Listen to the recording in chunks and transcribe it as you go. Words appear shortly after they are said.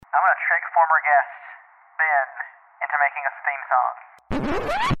I'm gonna trick former guest Ben into making us a theme song.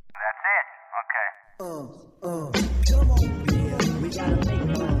 That's it. Okay.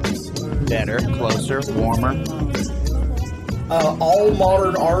 Better, closer, warmer. All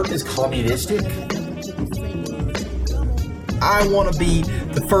modern art is communistic. I want to be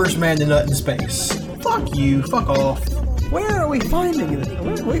the first man to nut in space. Fuck you. Fuck off. Where are we finding it?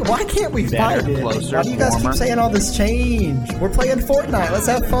 Why can't we Better, find it? closer, Why do you guys warmer. keep saying all this change? We're playing Fortnite. Let's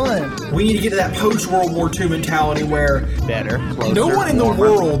have fun. We need to get to that post-World War II mentality where Better, closer, no one in the warmer.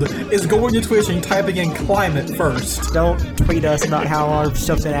 world is going to Twitch and typing in climate first. Don't tweet us about how our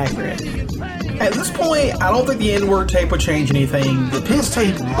stuff's inaccurate. At this point, I don't think the N-word tape would change anything. The piss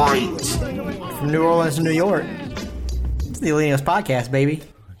tape might. From New Orleans to New York. It's the Elenius Podcast, baby.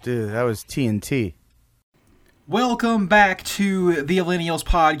 Dude, that was TNT. Welcome back to the Millennials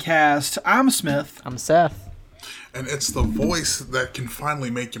Podcast. I'm Smith. I'm Seth. And it's the voice that can finally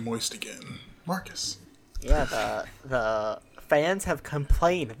make you moist again. Marcus. Yeah, the fans have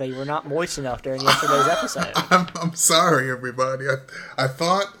complained they were not moist enough during yesterday's episode. I'm sorry, everybody. I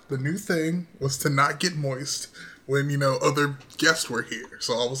thought the new thing was to not get moist when, other guests were here.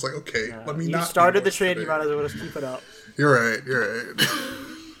 So I was like, okay, let me You not started be the moist trend, today. you might as well just keep it up. You're right.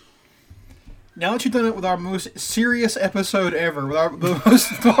 Now that you've done it with our most serious episode ever, with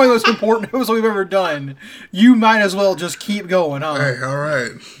probably the most important episode we've ever done, you might as well just keep going, huh? Hey, all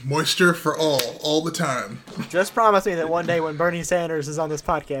right. Moisture for all the time. Just promise me that one day when Bernie Sanders is on this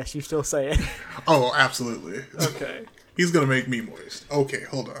podcast, you still say it. Oh, absolutely. Okay. He's going to make me moist. Okay,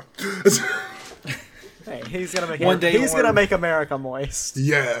 hold on. Hey, he's gonna make One day he's or- gonna make America moist.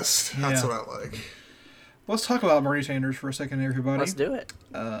 Yes, that's Yeah. what I like. Let's talk about Bernie Sanders for a second, everybody. Let's do it.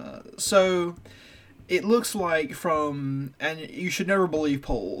 So, it looks like and you should never believe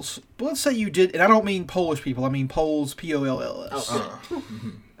polls, but let's say you did, and I don't mean Polish people, I mean polls, P-O-L-L-S.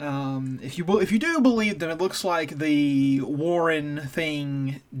 If you do believe them, it looks like the Warren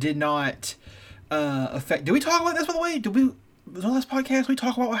thing did not affect. Did we talk about this, by the way? Was the last podcast we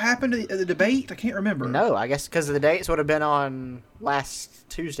talk about what happened at the debate? I can't remember. No, I guess because the dates would have been on last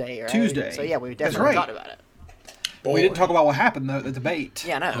Tuesday, right? Tuesday. So yeah, we That's definitely right. talked about it. We didn't talk about what happened, though, at the debate.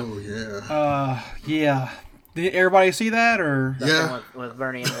 Yeah, no. Oh, yeah. Yeah. Did everybody see that, or? Yeah. With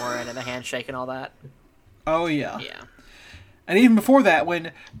Bernie and Warren and the handshake and all that. Oh, yeah. Yeah. And even before that,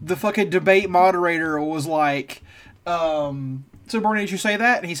 when the fucking debate moderator was like, so Bernie, did you say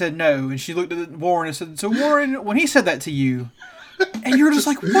that? And he said no. And she looked at Warren and said, so Warren, when he said that to you, and you were just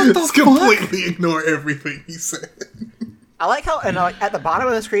like, what the Just fuck? completely ignore everything he said. I like how, and at the bottom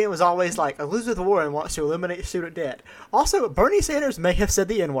of the screen, it was always like, Elizabeth Warren wants to eliminate student debt. Also, Bernie Sanders may have said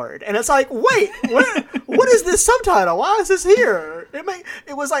the N-word. And it's like, wait, what is this subtitle? Why is this here?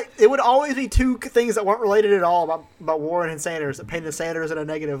 It was like, it would always be two things that weren't related at all about Warren and Sanders that painted Sanders in a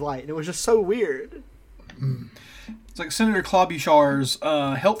negative light. And it was just so weird. It's like Senator Klobuchar's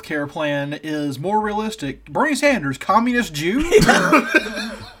healthcare plan is more realistic. Bernie Sanders, communist Jew?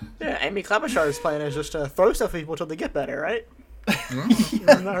 Yeah, Amy Klobuchar's plan is just to throw stuff at people until they get better, right? Isn't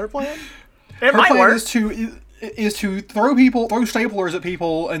that her plan? It Her might plan work. is to throw staplers at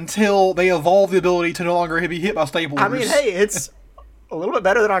people until they evolve the ability to no longer be hit by staplers. I mean, hey, it's a little bit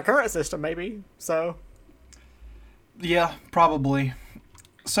better than our current system, maybe. So, Yeah, probably.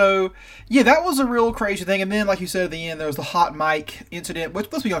 So, yeah, that was a real crazy thing. And then, like you said at the end, there was the hot mic incident. Which,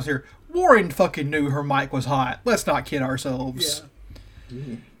 let's be honest here, Warren fucking knew her mic was hot. Let's not kid ourselves. I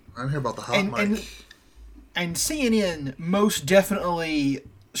didn't hear about the hot mic. And CNN most definitely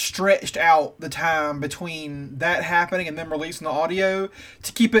stretched out the time between that happening and them releasing the audio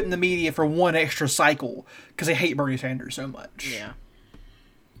to keep it in the media for one extra cycle because they hate Bernie Sanders so much. yeah.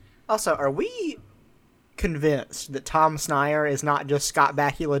 Also, are we convinced that Tom Snyder is not just Scott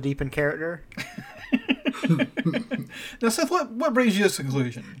Bakula deep in character? Now, Seth, what brings you to this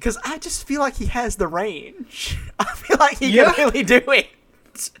conclusion? Because I just feel like he has the range. I feel like he Yeah? can really do it.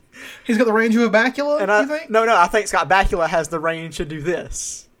 He's got the range of a Bakula, And you think? No, I think Scott Bakula has the range to do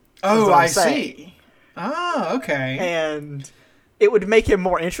this. Oh, what I'm I saying. see. Ah, okay. And it would make him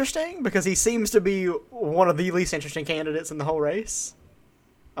more interesting because he seems to be one of the least interesting candidates in the whole race.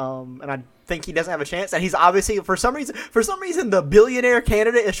 And I think he doesn't have a chance. And he's obviously, for some reason, the billionaire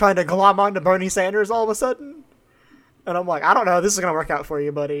candidate is trying to glom onto Bernie Sanders all of a sudden. And I'm like, I don't know, this is going to work out for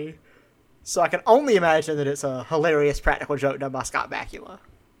you, buddy. So I can only imagine that it's a hilarious practical joke done by Scott Bakula.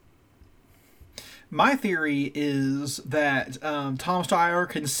 My theory is that Tom Steyer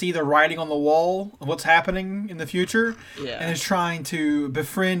can see the writing on the wall of what's happening in the future and is trying to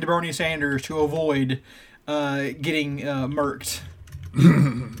befriend Bernie Sanders to avoid getting murked.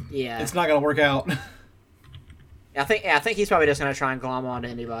 Yeah. It's not going to work out. I think he's probably just gonna try and glom on to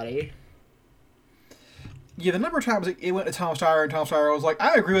anybody. Yeah, the number of times it went to Tom Steyer and Tom Steyer was like,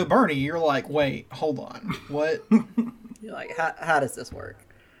 I agree with Bernie. You're like, wait, hold on. What? You're like, how does this work?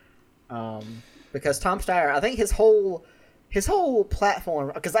 Because Tom Steyer, I think his whole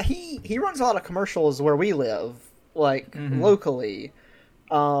platform, because he runs a lot of commercials where we live, like locally,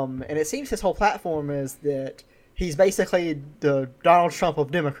 and it seems his whole platform is that he's basically the Donald Trump of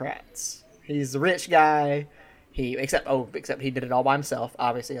Democrats. He's the rich guy. Except he did it all by himself,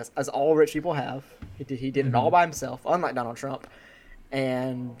 obviously, as all rich people have. He did it all by himself, unlike Donald Trump.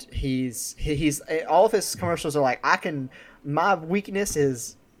 And he's all of his commercials are like, my weakness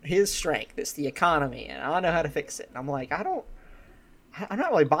is his strength. It's the economy, and I know how to fix it. And I'm like, I'm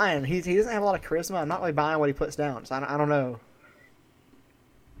not really buying. He doesn't have a lot of charisma. I'm not really buying what he puts down. So I don't know.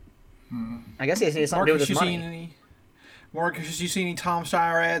 I guess he has something to do with his money. Marcus, you see any Tom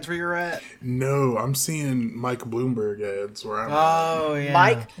Steyer ads where you're at? No, I'm seeing Mike Bloomberg ads where I'm at. Oh, yeah.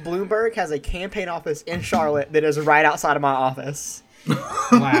 Mike Bloomberg has a campaign office in Charlotte that is right outside of my office.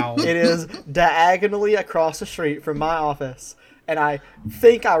 Wow. It is diagonally across the street from my office. And I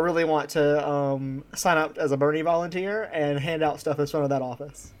think I really want to sign up as a Bernie volunteer and hand out stuff in front of that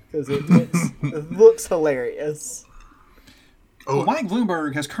office. Because it looks hilarious. Well, Mike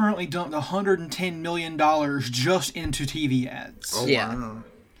Bloomberg has currently dumped $110 million just into TV ads. Oh, Yeah. wow.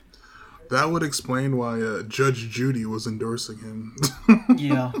 That would explain why Judge Judy was endorsing him.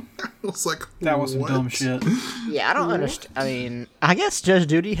 Yeah. I was like, That was some what? dumb shit. Yeah, I don't understand. I mean, I guess Judge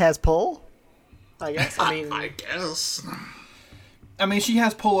Judy has pull. I guess. I guess. I mean, she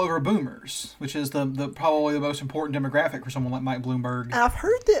has pull over boomers, which is the probably the most important demographic for someone like Mike Bloomberg. And I've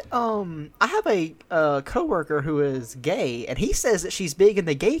heard that I have a coworker who is gay, and he says that she's big in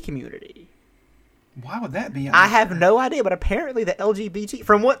the gay community. Why would that be? I have no idea, but apparently the LGBT,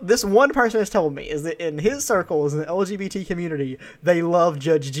 from what this one person has told me, is that in his circles, in the LGBT community, they love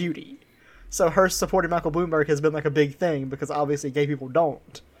Judge Judy. So her supporting Michael Bloomberg has been like a big thing because obviously gay people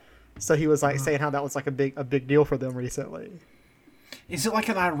don't. So he was like saying how that was like a big deal for them recently. Is it like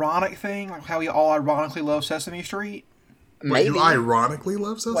an ironic thing, like how we all ironically love Sesame Street? Wait, you ironically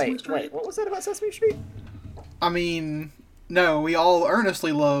love Sesame Street? Wait, what was that about Sesame Street? I mean, no, we all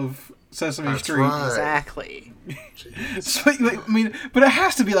earnestly love Sesame That's Street. right. Exactly. So, I mean, but it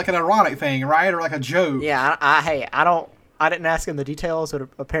has to be like an ironic thing, right? Or like a joke. Yeah, I didn't ask him the details, but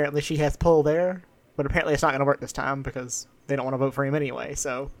apparently she has pull there. But apparently it's not going to work this time because they don't want to vote for him anyway.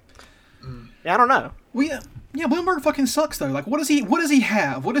 So, yeah, I don't know. Well, yeah, Bloomberg fucking sucks though. Like, what does he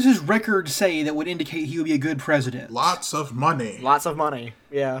have? What does his record say that would indicate he would be a good president? Lots of money. Lots of money.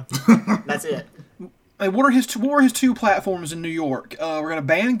 Yeah, that's it. Like, what were his two platforms in New York? We're gonna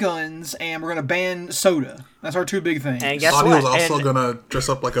ban guns and we're gonna ban soda. That's our two big things. And guess Thought what? he was also gonna dress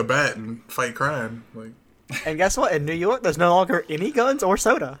up like a bat and fight crime. Like, And guess what? In New York, there's no longer any guns or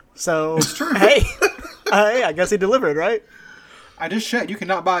soda. So, hey, I guess he delivered, right? I just checked. You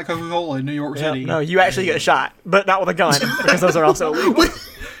cannot buy Coca-Cola in New York City. No, you actually get shot, but not with a gun because those are also illegal.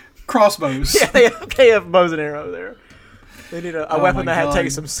 Crossbows. Yeah, they have bows and arrows there. They need a weapon my that God.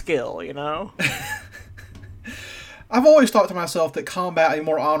 takes some skill, you know? I've always thought to myself that combat would be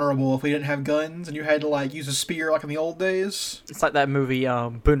more honorable if we didn't have guns and you had to like use a spear like in the old days. It's like that movie,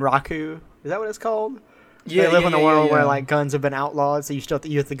 Bunraku. Is that what it's called? Yeah, They live in a yeah, world where yeah. like guns have been outlawed, so you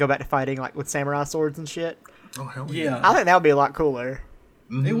have to go back to fighting like with samurai swords and shit. oh hell Yeah, I think that would be a lot cooler.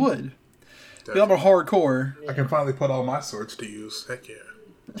 it would. Be a lot more hardcore. I can finally put all my swords to use. Heck yeah.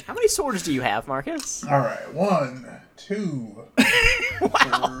 How many swords do you have, Marcus? All right, 1, 2,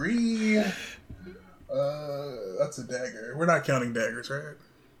 3. That's a dagger. We're not counting daggers, right?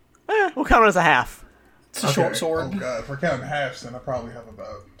 We'll count it as a half. It's a short sword. Oh god, if we're counting halves, then I probably have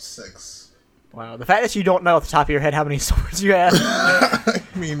about 6. Wow, the fact that you don't know off the top of your head how many swords you have. I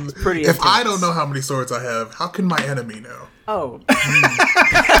mean, pretty if I intense. don't know how many swords I have, how can my enemy know? Oh.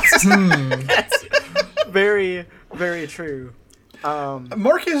 That's very, very true.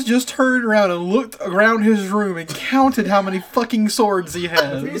 Marcus just turned around and looked around his room and counted how many fucking swords he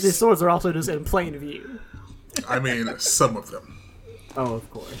has. These swords are also just in plain view. I mean, some of them. Oh, of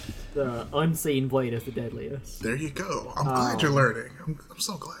course. The unseen blade is the deadliest. There you go. I'm glad you're learning. I'm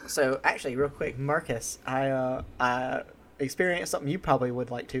so glad. So, actually, real quick, Marcus, I experienced something you probably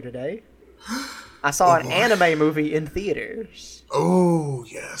would like to today. I saw an boy. anime movie in theaters. Oh,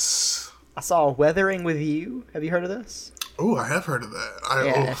 yes. I saw Weathering with You. Have you heard of this? Oh, I have heard of that.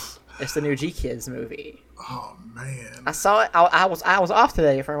 Yes. It's the new G-Kids movie. Oh, man. I saw it. I was off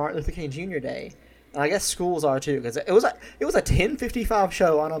today for Martin Luther King Jr. Day. And I guess schools are too, because it was a 10:55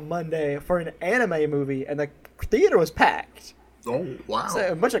 show on a Monday for an anime movie, and the theater was packed. Oh, wow.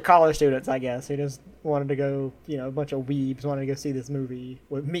 So a bunch of college students, I guess, who just wanted to go, a bunch of weebs wanted to go see this movie.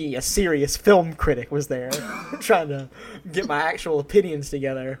 With me, a serious film critic, was there trying to get my actual opinions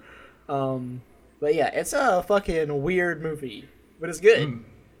together. But yeah, it's a fucking weird movie, but it's good.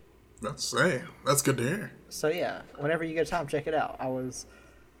 That's good to hear. So yeah, whenever you get time, check it out.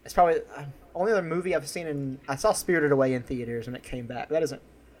 It's probably only other movie I've seen I saw Spirited Away in theaters when it came back. That doesn't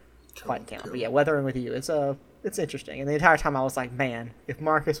quite count. But yeah, Weathering with You, it's interesting. And the entire time I was like, man, if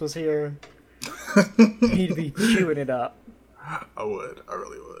Marcus was here, he'd be chewing it up. I would. I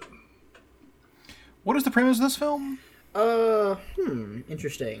really would. What is the premise of this film?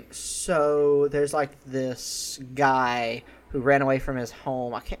 Interesting. So there's like this guy who ran away from his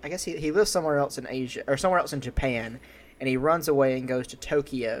home. I guess he lives somewhere else in Asia or somewhere else in Japan, and he runs away and goes to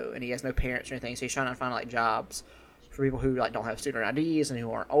Tokyo, and he has no parents or anything, so he's trying to find like jobs for people who like don't have student IDs and who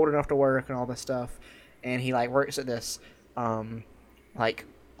aren't old enough to work and all this stuff. And he like works at this like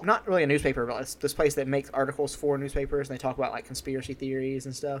not really a newspaper, but it's this place that makes articles for newspapers, and they talk about like conspiracy theories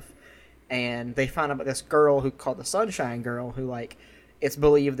and stuff. And they find out about this girl called the Sunshine Girl, who like it's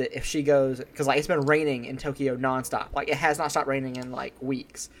believed that if she goes, because like it's been raining in Tokyo nonstop, like it has not stopped raining in like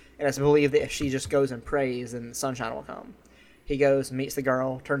weeks, and it's believed that if she just goes and prays, then sunshine will come. He goes and meets the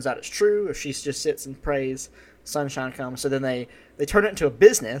girl. Turns out it's true. If she just sits and prays, sunshine comes. So then they turn it into a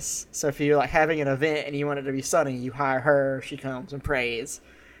business. So if you're like having an event and you want it to be sunny, you hire her. She comes and prays,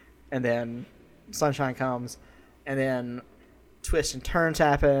 and then sunshine comes, and then twists and turns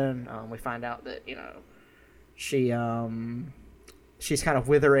happen. We find out that she's kind of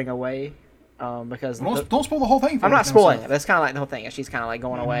withering away because don't spoil the whole thing. I'm not spoiling it. That's kind of like the whole thing. She's kind of like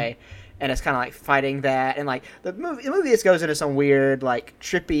going away, and it's kind of like fighting that, and like the movie just goes into some weird like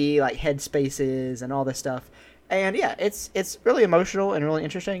trippy like head spaces and all this stuff. And yeah, it's really emotional and really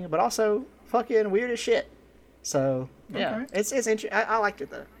interesting, but also fucking weird as shit. So yeah, it's interesting. I liked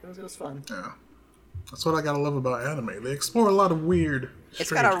it though. It was fun. Yeah. That's what I gotta love about anime. They explore a lot of weird,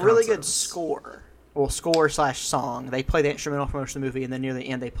 it's got a really good concepts. score. Well, score/song. They play the instrumental for most of the movie, and then near the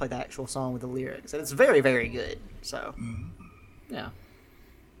end, they play the actual song with the lyrics, and it's very, very good. So, yeah,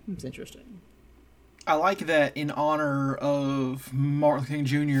 it's interesting. I like that in honor of Martin Luther King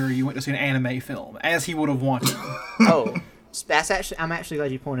Jr., you went to see an anime film, as he would have wanted. I'm actually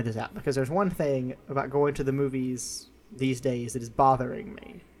glad you pointed this out, because there's one thing about going to the movies these days that is bothering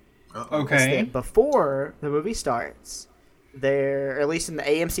me. Okay. Before the movie starts, there, at least in the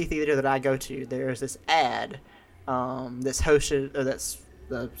AMC theater that I go to, there's this ad that's hosted, or that's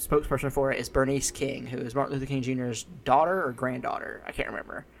the spokesperson for it is Bernice King, who is Martin Luther King Jr.'s daughter or granddaughter. I can't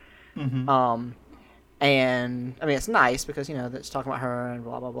remember. And I mean, it's nice because that's talking about her and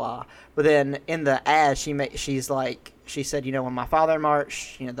blah blah blah. But then in the ad, she said, when my father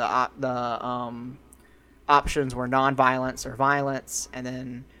marched, the options were non-violence or violence, and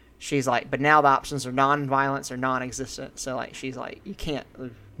then she's like, but now the options are non-violence or non-existent. So like, she's like, you can't,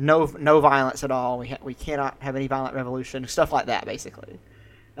 no violence at all. We cannot have any violent revolution, stuff like that, basically.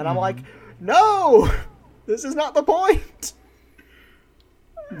 And I'm like, no, this is not the point.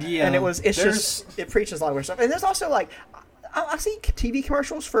 Yeah, and it preaches a lot of weird stuff. And there's also like, I see TV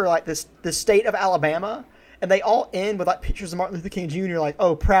commercials for like the state of Alabama, and they all end with like pictures of Martin Luther King Jr. like,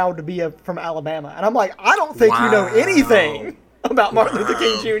 oh, proud to be from Alabama. And I'm like, I don't think you know anything about Martin Luther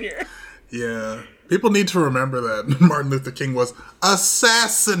King Jr. Yeah. People need to remember that Martin Luther King was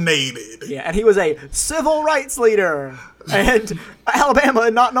assassinated. Yeah, and he was a civil rights leader. And Alabama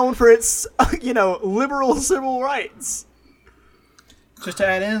is not known for its, liberal civil rights. Just to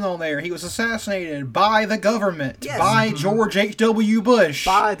add in on there, he was assassinated by the government, Yes. by George H.W. Bush.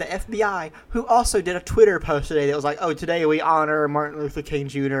 By the FBI, who also did a Twitter post today that was like, oh, today we honor Martin Luther King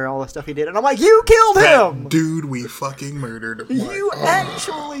Jr., all the stuff he did. And I'm like, you killed him! That dude we fucking murdered. You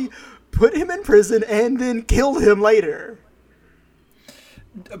actually put him in prison and then killed him later.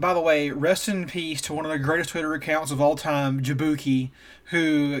 By the way, rest in peace to one of the greatest Twitter accounts of all time, Jabuki,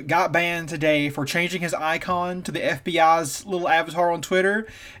 who got banned today for changing his icon to the FBI's little avatar on Twitter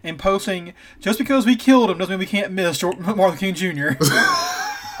and posting, just because we killed him doesn't mean we can't miss Martin Luther King Jr.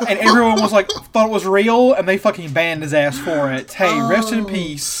 And everyone was like, thought it was real, and they fucking banned his ass for it. Hey, rest in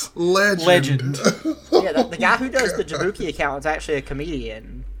peace. Legend. Yeah, the guy who does the Jabuki account is actually a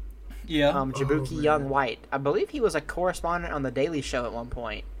comedian. Yeah. Jabuki Young White. I believe he was a correspondent on The Daily Show at one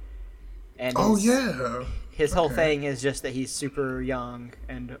point. And his whole thing is just that he's super young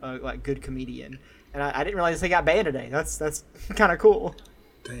and like good comedian. And I didn't realize he got banned today. That's kind of cool.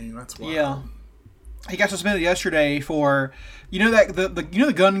 Dang, that's wild. Yeah. He got suspended yesterday for,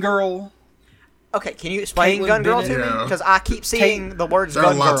 the gun girl? Okay, can you explain Caitlin gun girl Bennett. to me? Yeah. Because I keep seeing the words There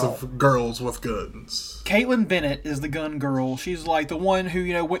are gun lots girl. of girls with guns. Caitlin Bennett is the gun girl. She's like the one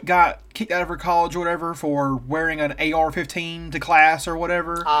who, got kicked out of her college or whatever for wearing an AR-15 to class or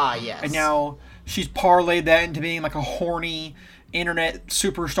whatever. Ah, yes. And now she's parlayed that into being like a horny internet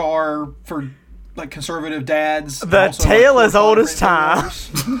superstar for like conservative dads. and The also, tale like, as old as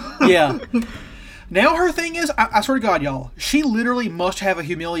influencers. Yeah. Now her thing is, I swear to God, y'all, she literally must have a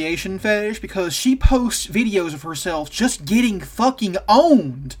humiliation fetish because she posts videos of herself just getting fucking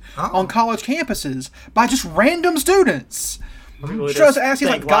owned on college campuses by just random students. She tries to ask you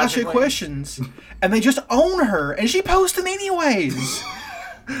like gotcha questions, and they just own her, and she posts them anyways.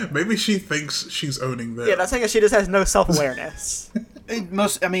 Maybe she thinks she's owning them. Yeah, that's because she just has no self-awareness. It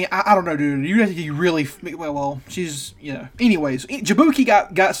must. I mean, I don't know, dude. You have to be really well. She's Anyways,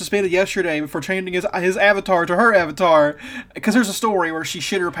 Jabuki got suspended yesterday for changing his avatar to her avatar because there's a story where she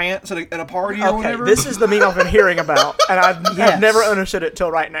shit her pants at a party or Okay, whatever. this is the meme I've been hearing about, and I've Yes. never understood it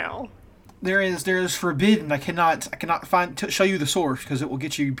till right now. There is forbidden. I cannot show you the source because it will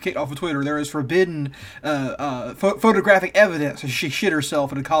get you kicked off of Twitter. There is forbidden photographic evidence that she shit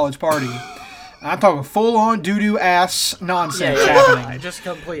herself at a college party. I'm talking full on doo doo ass nonsense happening. I just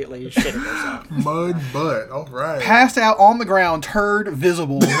completely shit herself. Mud butt. All right. Passed out on the ground, turd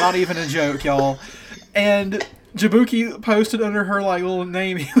visible. Not even a joke, y'all. And Jabuki posted under her like little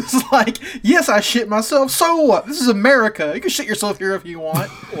name. He was like, "Yes, I shit myself. So what? This is America. You can shit yourself here if you want."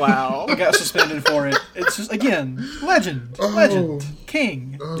 Wow. I got suspended for it. It's just again, legend,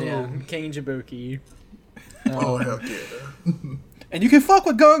 king. Yeah, King Jabuki. Oh, heck yeah. And you can fuck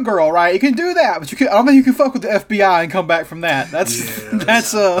with Gun Girl, right? You can do that, but I don't think you can fuck with the FBI and come back from that. That's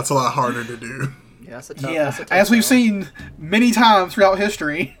That's a lot harder to do. Yeah, that's a tough, yeah. that's a tough As we've sell. seen many times throughout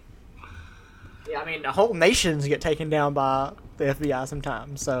history. Yeah, I mean, whole nations get taken down by the FBI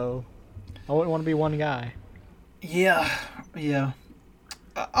sometimes, so I wouldn't want to be one guy. Yeah. By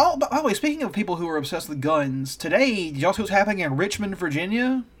the way, speaking of people who are obsessed with guns, today, did y'all see what's happening in Richmond,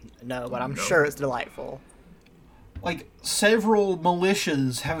 Virginia? No, but I'm sure it's delightful. Like, several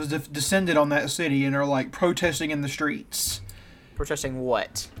militias have descended on that city and are, like, protesting in the streets. Protesting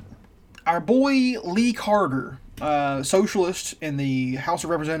what? Our boy Lee Carter, socialist in the House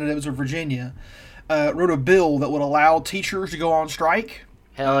of Representatives of Virginia, wrote a bill that would allow teachers to go on strike.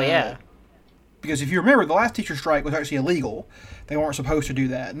 Hell yeah. Because if you remember, the last teacher strike was actually illegal. They weren't supposed to do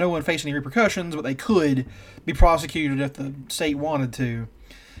that. No one faced any repercussions, but they could be prosecuted if the state wanted to.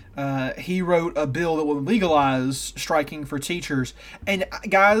 He wrote a bill that would legalize striking for teachers. And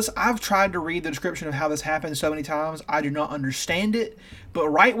guys, I've tried to read the description of how this happened so many times. I do not understand it. But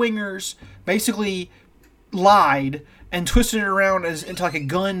right-wingers basically lied and twisted it around into like a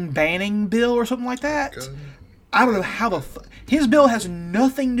gun banning bill or something like that. I don't know how the fuck. His bill has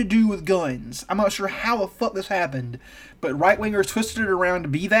nothing to do with guns. I'm not sure how the fuck this happened. But right-wingers twisted it around to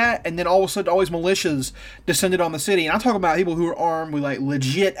be that, and then all of a sudden all these militias descended on the city. And I'm talking about people who are armed with, like,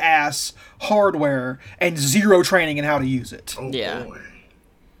 legit-ass hardware and zero training in how to use it. Oh, Yeah. boy.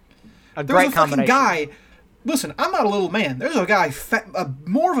 A There's great a fucking combination. guy... Listen, I'm not a little man. There's a guy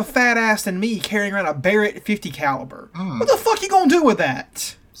more of a fat ass than me carrying around a Barrett 50 caliber. What the fuck you gonna do with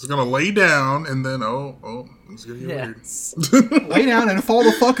that? He's gonna lay down and then, it's gonna get Yeah. weird. Lay down and fall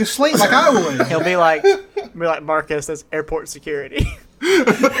the fuck asleep like I would. He'll be like Marcus as airport security.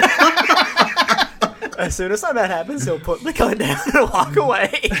 As soon as that happens, he'll put the gun down and walk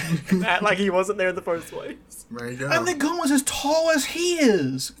away. Act like he wasn't there in the first place. There you go. And the gun was as tall as he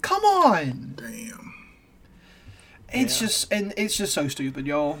is. Come on. Damn. It's just so stupid,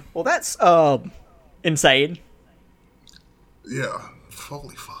 y'all. Well, that's insane. Yeah.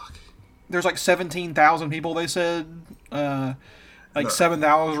 Holy fuck. There's like 17,000 people, they said. Like 7,000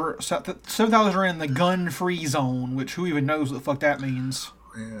 are in the gun-free zone, which who even knows what the fuck that means.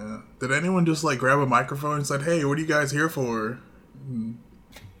 Yeah. Did anyone just like grab a microphone and said, "Hey, what are you guys here for?"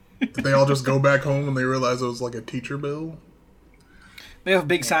 Did they all just go back home when they realized it was like a teacher bill? They have a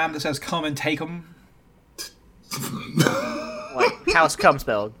big sign that says "Come and take 'em." Like house come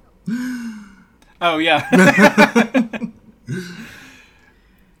spelled. Oh yeah.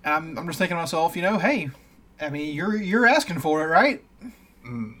 I'm just thinking to myself, hey, I mean, you're asking for it, right?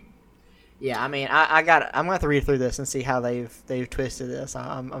 Yeah, I mean, I'm gonna have to read through this and see how they've twisted this.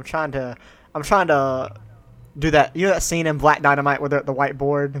 I'm trying to do that. You know that scene in Black Dynamite where they're at the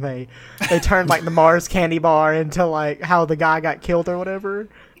whiteboard and they turned like the Mars candy bar into like how the guy got killed or whatever.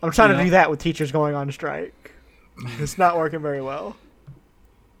 I'm trying to do that with teachers going on strike. It's not working very well.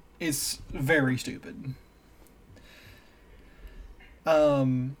 It's very stupid.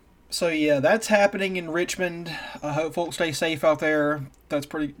 So yeah, that's happening in Richmond. I hope folks stay safe out there. That's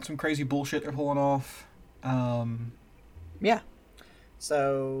some crazy bullshit they're pulling off. Yeah.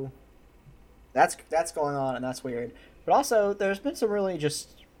 So that's going on, and that's weird. But also, there's been some really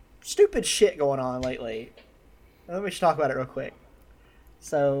just stupid shit going on lately. Let me just talk about it real quick.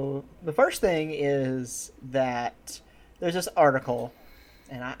 So the first thing is that there's this article,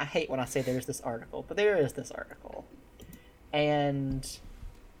 and I hate when I say there's this article, but there is this article. And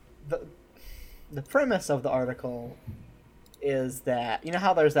the premise of the article is that, you know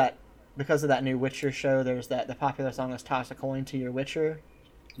how there's that, because of that new Witcher show, there's the popular song is Toss a Coin to Your Witcher?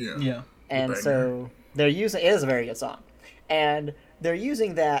 Yeah. And so they're using, it is a very good song. And they're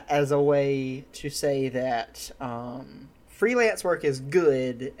using that as a way to say that freelance work is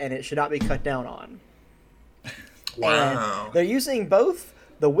good and it should not be cut down on. Wow. And they're using both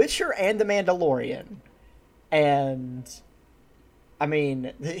The Witcher and The Mandalorian. And I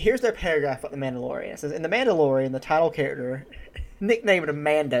mean, here's their paragraph about The Mandalorian. It says, in The Mandalorian, the title character, nicknamed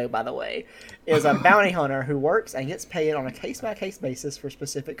Mando, by the way, is a bounty hunter who works and gets paid on a case-by-case basis for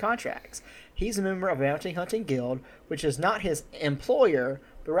specific contracts. He's a member of a bounty hunting guild, which is not his employer,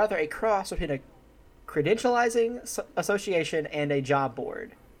 but rather a cross between a credentializing association and a job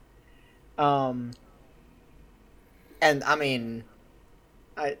board. And I mean,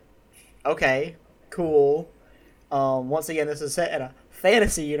 okay, cool. Once again, this is set in a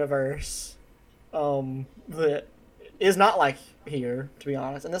fantasy universe that is not like here, to be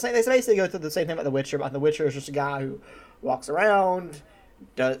honest. And they basically go through the same thing about The Witcher. But The Witcher is just a guy who walks around,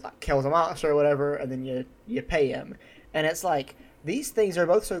 kills a monster or whatever, and then you pay him. And it's like, these things are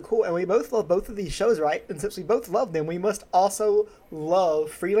both so cool, and we both love both of these shows, right? And since we both love them, we must also love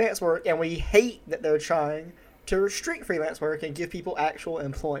freelance work, and we hate that they're trying to restrict freelance work and give people actual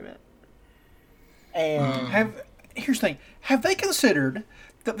employment. And Here's the thing. Have they considered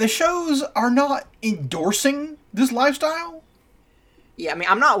that the shows are not endorsing this lifestyle? yeah, I mean,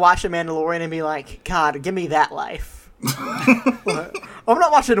 I'm not watching Mandalorian and being like, God, give me that life. I'm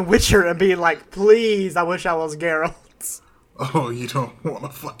not watching Witcher and being like, please, I wish I was Geralt. Oh, you don't want to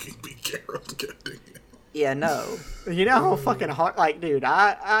fucking be Geralt, goddamn. Yeah, no. You know how fucking hard, like, dude,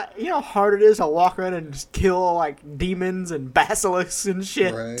 you know how hard it is to walk around and just kill, like, demons and basilisks and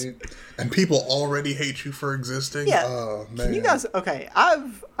shit? Right. And people already hate you for existing? Yeah. Oh, man. Can you guys, okay,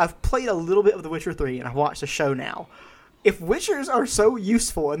 I've played a little bit of The Witcher 3 and I've watched the show now. If Witchers are so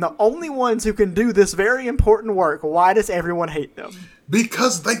useful and the only ones who can do this very important work, why does everyone hate them?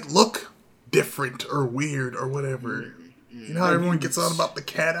 Because they look different or weird or whatever. You know how everyone gets on about the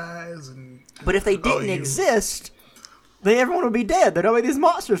cat eyes and... But if they didn't exist, then everyone would be dead. There'd only be these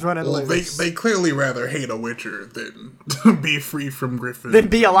monsters running loose. They clearly rather hate a Witcher than be free from Griffin. Than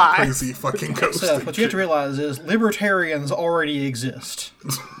be alive. Crazy fucking ghost. So what you have to realize is libertarians already exist.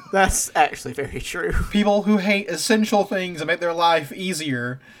 That's actually very true. People who hate essential things and make their life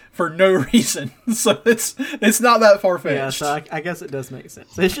easier for no reason. So it's not that far-fetched. Yeah, so I guess it does make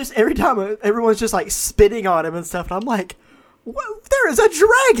sense. It's just every time everyone's just like spitting on him and stuff, and I'm like, there is a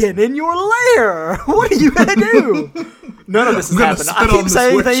dragon in your lair. What are you gonna do? None of this has happened. I keep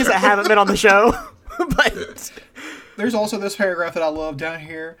saying things that haven't been on the show, but there's also this paragraph that I love down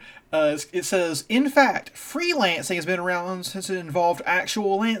here. It says, in fact, freelancing has been around since it involved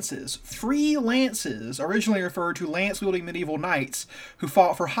actual lances. Free lances originally referred to lance-wielding medieval knights who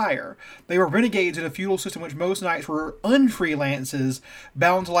fought for hire. They were renegades in a feudal system in which most knights were unfree lances,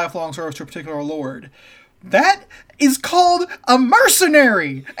 bound to lifelong service to a particular lord. That is called a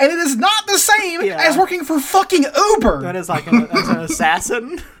mercenary, and it is not the same as working for fucking Uber. That is like an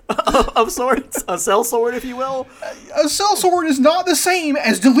assassin of sorts, a sellsword, if you will. A sellsword is not the same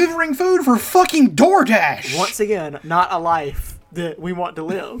as delivering food for fucking DoorDash. Once again, not a life that we want to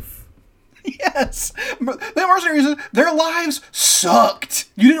live. Yes, but the mercenaries, their lives sucked.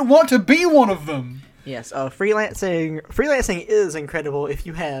 You didn't want to be one of them. Yes, freelancing is incredible if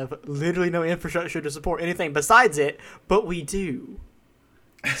you have literally no infrastructure to support anything besides it, but we do.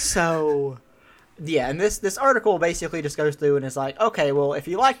 So, yeah, and this article basically just goes through and is like, okay, well, if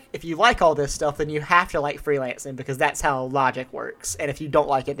you like all this stuff, then you have to like freelancing because that's how logic works. And if you don't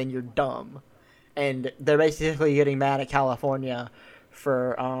like it, then you're dumb. And they're basically getting mad at California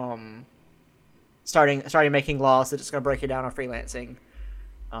for starting making laws that just gonna break it down on freelancing,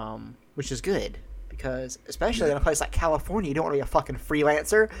 which is good. Because, especially in a place like California, you don't want to be a fucking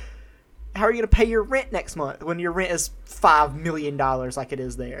freelancer. How are you going to pay your rent next month when your rent is $5 million like it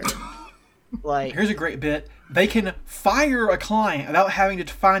is there? Like, here's a great bit. They can fire a client without having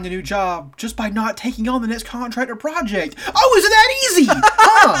to find a new job just by not taking on the next contract or project. Oh, is it that easy?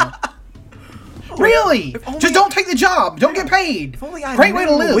 Huh? Really? If only- Just don't take the job. Don't get paid. If only I Great way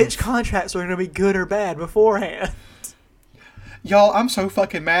to knew live. which contracts were going to be good or bad beforehand. Y'all, I'm so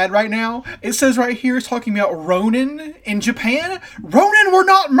fucking mad right now. It says right here, it's talking about Ronin in Japan. Ronin were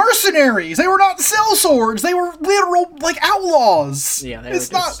not mercenaries. They were not sellswords. They were literal, like, outlaws. Yeah, they it's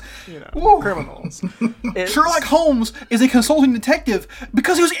were just, not, Woo. criminals. It's- Sherlock Holmes is a consulting detective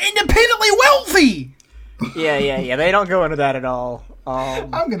because he was independently wealthy. Yeah. They don't go into that at all.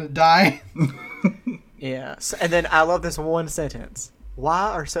 I'm gonna die. Yeah. And then I love this one sentence.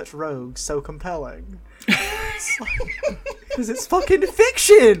 Why are such rogues so compelling? Because it's fucking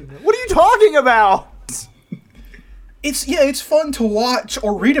fiction. What are you talking about? It's fun to watch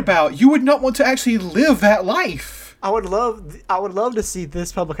or read about. You would not want to actually live that life. I would love to see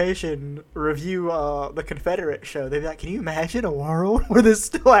this publication review the Confederate show. They'd be like, "Can you imagine a world where this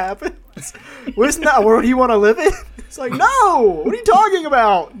still happens? Well, isn't that a world you want to live in?" It's like, no. What are you talking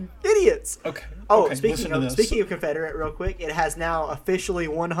about, idiots? Okay. Oh, okay, listen to this. speaking of Confederate, real quick, it has now officially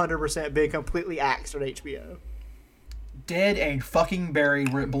 100% been completely axed on HBO. Dead and fucking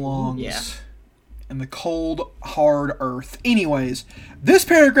buried where it belongs. Yeah. In the cold, hard earth. Anyways, this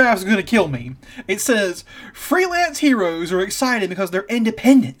paragraph is going to kill me. It says, freelance heroes are excited because they're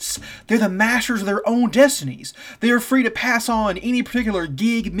independents. They're the masters of their own destinies. They are free to pass on any particular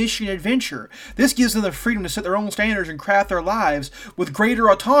gig, mission, adventure. This gives them the freedom to set their own standards and craft their lives with greater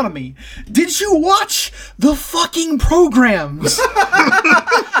autonomy. Did you watch the fucking programs?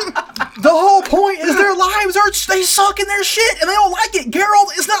 The whole point is their lives they suck in their shit and they don't like it.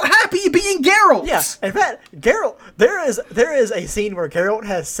 Geralt is not happy being Geralt. Yeah, in fact, Geralt, there is a scene where Geralt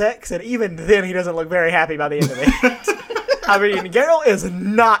has sex, and even then he doesn't look very happy by the end of it. I mean, Geralt is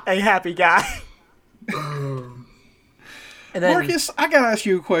not a happy guy. And then, Marcus, I gotta ask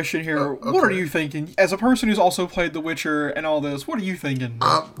you a question here. Okay. What are you thinking? As a person who's also played The Witcher and all this, what are you thinking?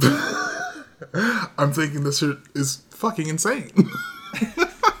 I'm thinking this shit is fucking insane.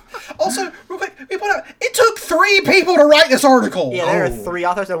 Also, real quick, it took 3 people to write this article. yeah, there are Oh. 3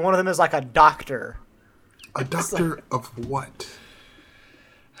 authors, and one of them is like a doctor. A doctor of what?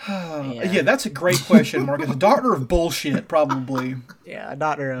 Yeah, that's a great question, Marcus. A doctor of bullshit, probably. Yeah, a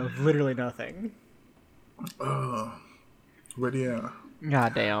doctor of literally nothing. But yeah.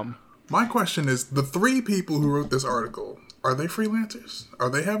 God damn. My question is, the 3 people who wrote this article, are they freelancers? Are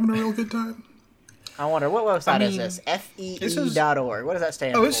they having a real good time? I wonder, what website is mean, this? this is- FEE.org. What does that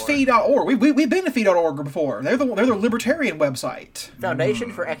stand Oh, for? it's fee.org. We've been to fee.org before. They're the libertarian website.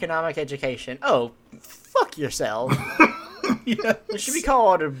 Foundation for Economic Education. Oh, fuck yourself. Yes. It should be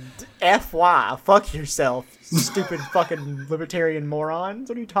called FY. Fuck yourself, stupid fucking libertarian morons.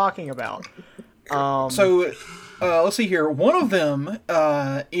 What are you talking about? So, let's see here. One of them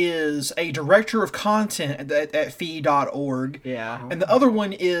is a director of content at fee.org. Yeah. And the other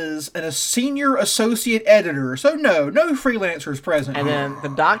one is a senior associate editor. So no freelancers present. And then the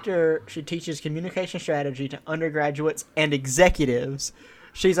doctor, she teaches communication strategy to undergraduates and executives.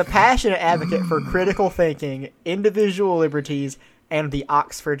 She's a passionate advocate for critical thinking, individual liberties, and the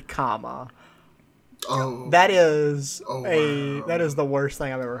Oxford comma. Oh, That is wow. that is the worst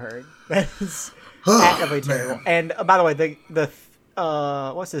thing I've ever heard. That is actively terrible. And by the way, the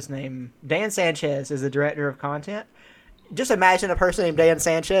what's his name? Dan Sanchez is the director of content. Just imagine a person named Dan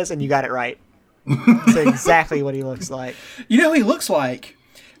Sanchez, and you got it right. That's exactly what he looks like. you know who he looks like?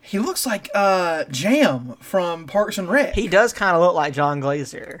 He looks like Jam from Parks and Rec. He does kind of look like John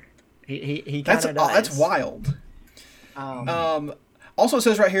Glazer. He kind of does. That's wild. Also, it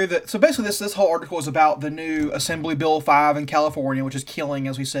says right here that basically this whole article is about the new Assembly Bill 5 in California, which is killing,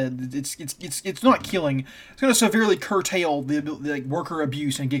 as we said. It's not killing. It's going to severely curtail the worker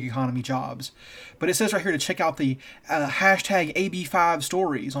abuse and gig economy jobs. But it says right here to check out the hashtag AB5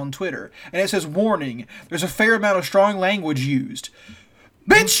 stories on Twitter, and it says, "Warning: there's a fair amount of strong language used."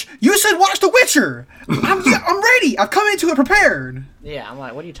 Bitch, you said watch The Witcher. I'm ready. I've come into it prepared. Yeah, I'm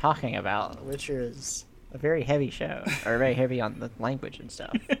like, what are you talking about? Witcher is a very heavy show, or very heavy on the language and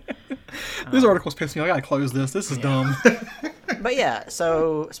stuff. This article's pissing me off. I gotta close this. This is dumb. But yeah,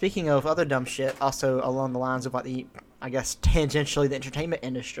 so speaking of other dumb shit, also along the lines of like I guess tangentially the entertainment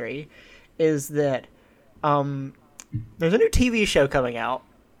industry, is that there's a new TV show coming out.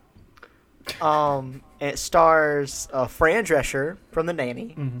 And it stars Fran Drescher from The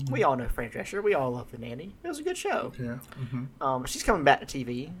Nanny. Mm-hmm. We all know Fran Drescher. We all love The Nanny. It was a good show. Yeah. Mm-hmm. She's coming back to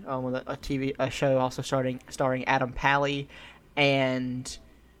TV with a show also starring Adam Pally, and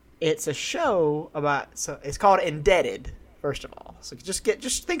it's a show about. So it's called Indebted. First of all, so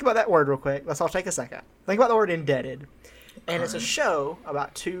just think about that word real quick. Let's all take a second. Think about the word indebted, and it's a show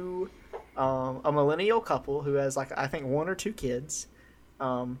about a millennial couple who has I think 1 or 2 kids.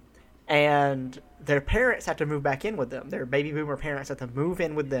 and their parents have to move back in with them. Their baby boomer parents have to move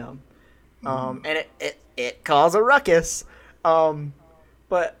in with them, and it caused a ruckus.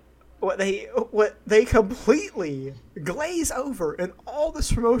 But what they completely glaze over in all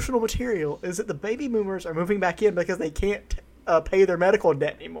this promotional material is that the baby boomers are moving back in because they can't pay their medical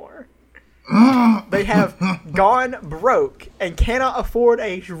debt anymore. They have gone broke and cannot afford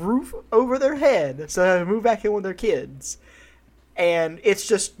a roof over their head, so they have to move back in with their kids. And it's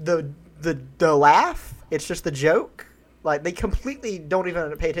just the laugh. It's just the joke. Like, they completely don't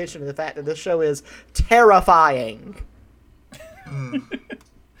even pay attention to the fact that this show is terrifying.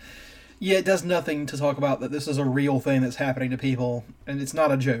 Yeah, it does nothing to talk about that this is a real thing that's happening to people, and it's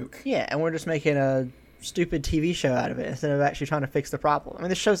not a joke. Yeah, and we're just making a stupid TV show out of it instead of actually trying to fix the problem. I mean,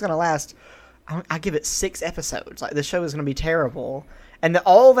 this show's going to last, I give it 6 episodes. Like, this show is going to be terrible. And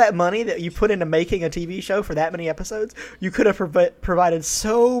all that money that you put into making a TV show for that many episodes, you could have provided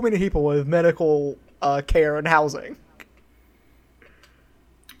so many people with medical care and housing.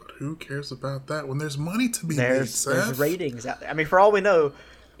 But who cares about that when there's money to be made, There's Seth? ratings out there. I mean, for all we know,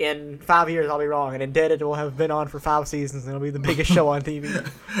 in 5 years I'll be wrong, and Indebted will have been on for 5 seasons, and it'll be the biggest show on TV.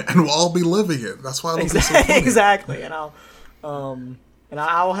 And we'll all be living it. That's why it'll be so funny. Exactly, and I'll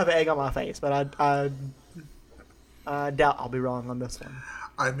have an egg on my face, but I doubt I'll be wrong on this one.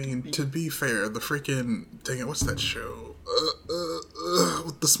 I mean, to be fair, the freaking dang it, what's that show?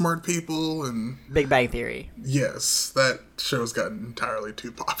 With the smart people and Big Bang Theory. yes, that show's gotten entirely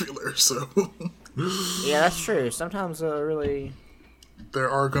too popular. So Yeah, that's true. Sometimes really there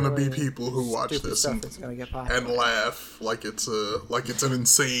are gonna be people who watch stupid this stuff and, that's gonna get popular. and laugh like it's an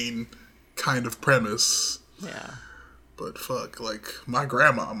insane kind of premise. Yeah. But fuck, like, my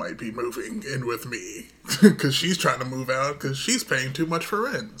grandma might be moving in with me because she's trying to move out because she's paying too much for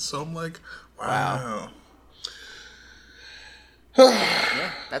rent. So I'm like, wow.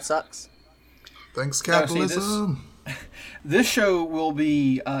 Yeah, that sucks. Thanks, No, see, capitalism. This show will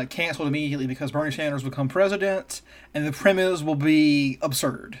be canceled immediately because Bernie Sanders will become president, and the premise will be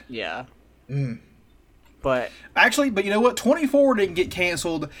absurd. Yeah. But Actually, but you know what? 24 didn't get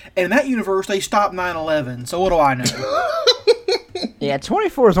canceled, and in that universe, they stopped 9/11. So what do I know? yeah,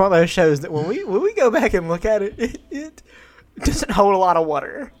 24 is one of those shows that when we go back and look at it, it doesn't hold a lot of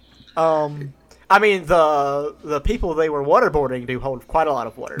water. I mean, the people they were waterboarding do hold quite a lot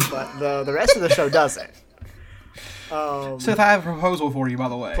of water, but the rest of the show doesn't. Seth, I have a proposal for you, by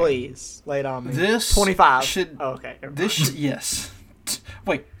the way. Please, lay it on me. This 25. should- Oh, okay. never This mind. yes.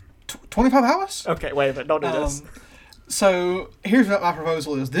 Wait, 25 hours? Okay, wait a minute. Don't do this. So here's what my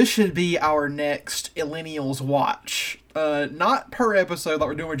proposal is. This should be our next Millennials watch. Not per episode like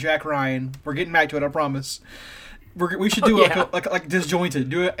we're doing with Jack Ryan. We're getting back to it, I promise. We should do yeah. like disjointed.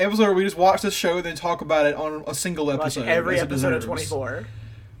 Do an episode where we just watch this show and then talk about it on a single Watch episode. every as it episode of deserves. 24.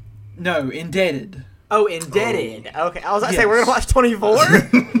 No, Indebted. Oh, Indebted. Okay, I was about to say Yes. we're gonna watch 24.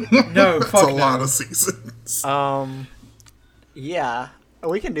 No, That's fuck a no. lot of seasons. Yeah,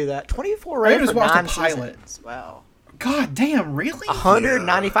 we can do that. 24 I ran just for watched the 9 pilot. seasons. Wow. God damn, really?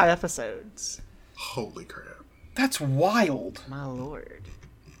 195 episodes. Holy crap. That's wild. My lord.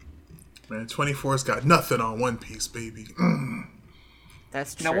 Man, 24's got nothing on One Piece, baby.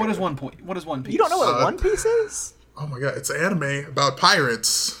 That's true. Now, what is One Piece? You don't know what One Piece is? Oh my god, it's an anime about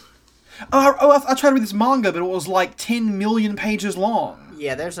pirates. I tried to read this manga, but it was like 10 million pages long.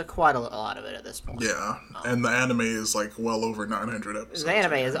 Yeah, there's quite a lot of it at this point. Yeah, and the anime is like well over 900 episodes. The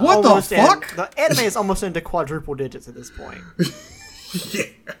anime is What the almost fuck? the anime is almost into quadruple digits at this point. Yeah,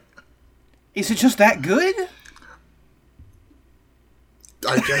 Is it just that good?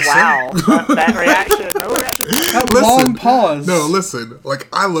 I guess Wow, so. that reaction. No reaction. That Listen, long pause. No, listen. Like,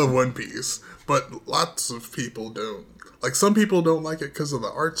 I love One Piece, but lots of people don't. Like, some people don't like it because of the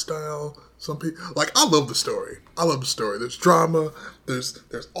art style. Some people like. I love the story. I love the story. There's drama. There's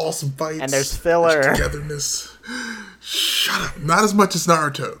awesome fights. And there's filler. There's togetherness. Shut up. Not as much as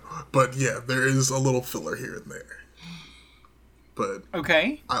Naruto, but yeah, there is a little filler here and there. But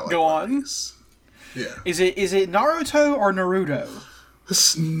Okay, I like go One on. Piece. Yeah, Is it Naruto or Naruto?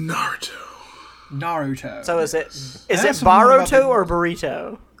 it's Naruto. Naruto. So is it That's something about Baruto the- or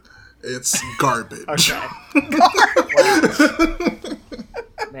burrito? It's garbage. Okay. Wow.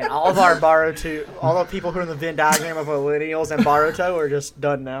 Man, all of our Baruto, all the people who are in the Venn diagram of millennials and Baruto are just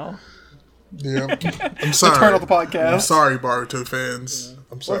done now. Yeah, I'm sorry. turn off the podcast. I'm sorry, Baruto fans.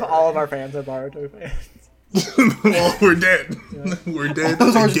 I'm What sorry. if all of our fans are Baruto fans? Well, we're dead. We're dead.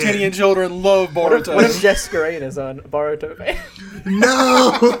 Those again. Argentinian children love Boruto. What if Jess Screen is a Baruto fan?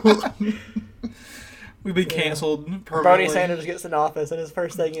 No. We've been canceled permanently. Bernie Sanders gets in office, and his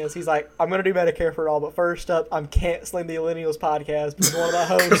first thing is, he's like, I'm going to do Medicare for all, but first up, I'm canceling the Millennials podcast because one of my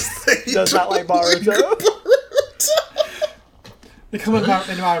hosts does not like Boruto. They come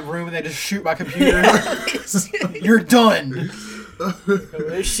into my room and they just shoot my computer. You're done.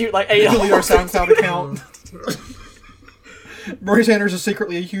 They shoot like 8 Delete our SoundCloud account. Bernie Sanders is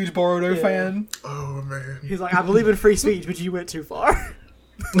secretly a huge Boruto fan. Oh man. He's like, I believe in free speech, but you went too far.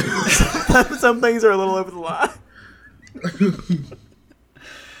 Some things are a little over the line.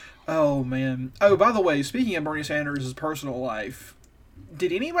 Oh man. Oh, by the way, speaking of Bernie Sanders' personal life,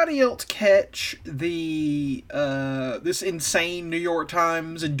 did anybody else catch the this insane New York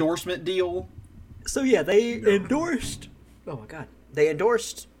Times endorsement deal? So yeah, they endorsed. Oh my god, they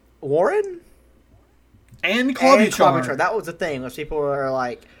endorsed Warren And and Klobuchar. Klobuchar. That was the thing. Was people are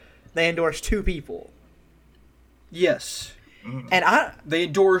like, they endorsed 2 people, Yes. and They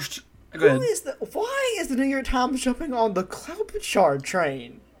endorsed... Go ahead. why is the New York Times jumping on the Klobuchar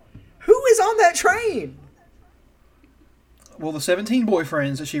train? Who is on that train? Well, the 17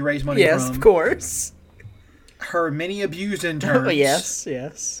 boyfriends that she raised money Yes, from. of course. Her many abused interns.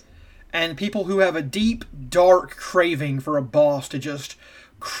 Yes. And people who have a deep, dark craving for a boss to just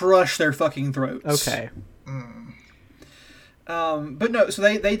crush their fucking throats. Okay. But no, so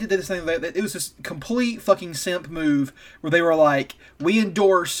they did this thing. It was this complete fucking simp move where they were like, we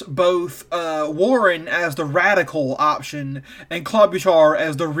endorse both Warren as the radical option and Klobuchar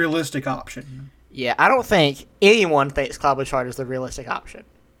as the realistic option. Yeah, I don't think anyone thinks Klobuchar is the realistic option.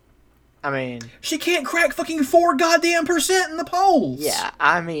 I mean, She can't crack fucking 4 goddamn % in the polls. yeah,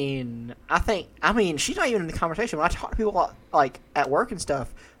 I mean, she's not even in the conversation. When I talk to people like at work and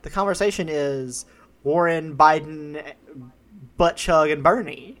stuff, the conversation is Warren, Biden, Buttchug, and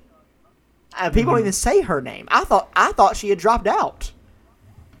Bernie. And people don't even say her name. I thought she had dropped out.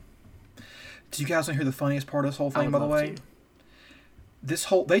 Do you guys want to hear the funniest part of this whole I thing, would by the love way?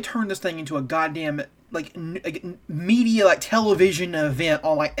 to. They turned this thing into a goddamn media, like television event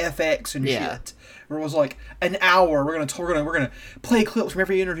on like FX and Yeah. shit. Where it was like an hour. We're gonna play clips from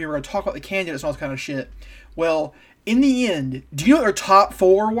every interview. We're gonna talk about the candidates and all this kind of shit. Well, in the end, do you know what their top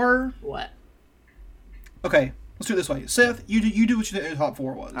 4 were? What? Okay, let's do it this way. Seth, you do what you think their top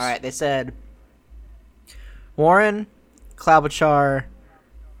 4 was. All right, they said Warren, Klobuchar,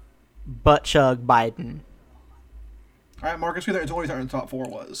 Buttchug, Biden. All right, Marcus, what do you think their top 4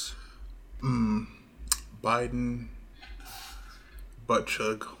 was? Biden,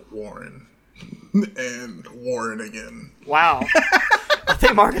 Buttchug, Warren, and Warren again. Wow. I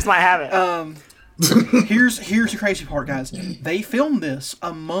think Marcus might have it. Here's the crazy part, guys. They filmed this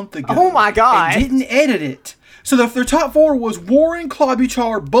a month ago. Oh my God. And didn't edit it. So their top 4 was Warren,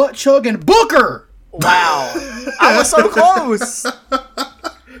 Klobuchar, Buttchug, and Booker. Wow. I was so close.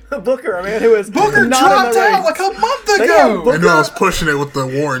 Booker, a man who is Booker not dropped in the race. out like a month They ago. have I knew I was pushing it with the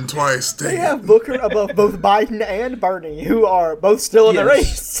Warren twice. They Dang. have Booker above both Biden and Bernie, who are both still in the Yes.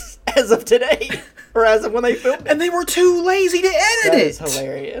 race as of today, or as of when they filmed it. And they were too lazy to edit That it. is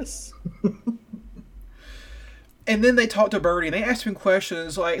hilarious. And then they talked to Bernie and they asked him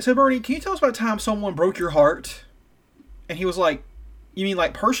questions like, so Bernie, can you tell us about a time someone broke your heart? And he was like, you mean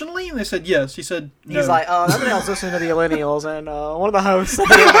like personally? And they said yes. He said no. He's like, oh, everybody else listening to the Millennials, and one of the hosts said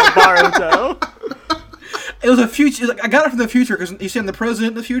like Boruto. It was a future. Like, I got it from the future because you see I'm the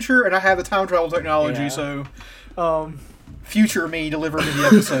president in the future and I have the time travel technology, Yeah. so future me delivered me the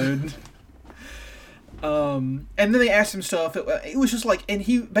episode. And then they asked him stuff. It was just like, and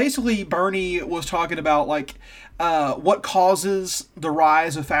Bernie was talking about like what causes the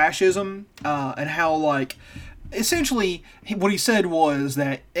rise of fascism and how like essentially what he said was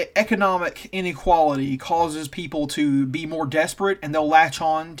that economic inequality causes people to be more desperate and they'll latch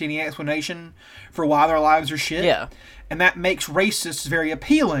on to any explanation for why their lives are shit. Yeah. And that makes racists very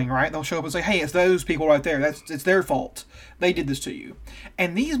appealing, right? They'll show up and say, hey, it's those people right there. It's their fault. They did this to you.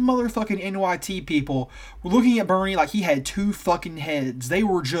 And these motherfucking NYT people were looking at Bernie like he had 2 fucking heads. They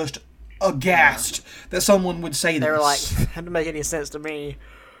were just aghast that someone would say this. They were like, that didn't make any sense to me.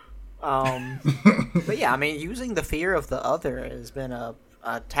 But yeah, I mean, using the fear of the other has been a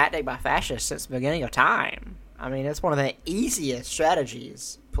tactic by fascists since the beginning of time. I mean, it's one of the easiest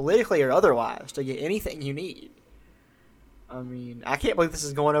strategies, politically or otherwise, to get anything you need. I mean, I can't believe this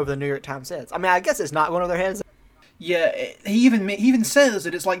is going over the New York Times heads. I mean, I guess it's not going over their heads. Yeah, he even says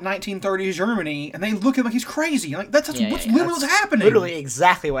that it's like 1930s Germany, and they look at him like he's crazy. Like that's literally what's happening. Literally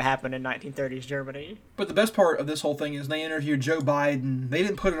exactly what happened in 1930s Germany. But the best part of this whole thing is they interviewed Joe Biden. They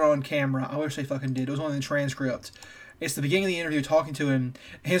didn't put it on camera. I wish they fucking did. It was on the transcript. It's the beginning of the interview talking to him.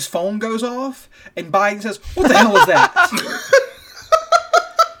 His phone goes off, and Biden says, "What the hell is that?"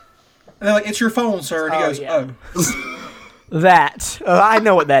 they're like, "It's your phone, sir," and he Oh, goes, yeah. "Oh." That. I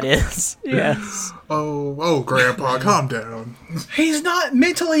know what that is. Yes. Oh, Grandpa, calm down. He's not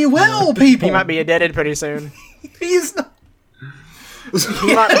mentally well, people. He might be indebted pretty soon. He's not.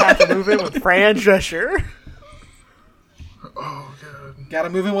 He might have to move in with Fran Drescher. Oh God. Gotta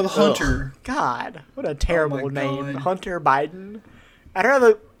move in with a Hunter. God, what a terrible name. God. Hunter Biden. I'd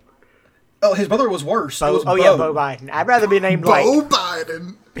rather... Oh, his brother was worse. It was Bo Biden. I'd rather be named, Bo like,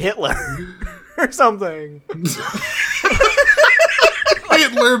 Biden. Hitler. Or something.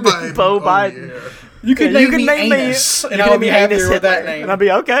 Hitler Biden. Bo Oh, Biden. yeah. You could Yeah, name me Anus, and I would be happier with that name. And I'd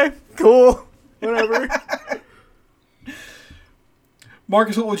be, okay, cool, whatever.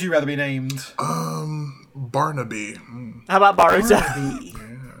 Marcus, what would you rather be named? Barnaby. How about Baruto?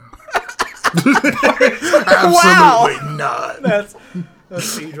 Absolutely not. That's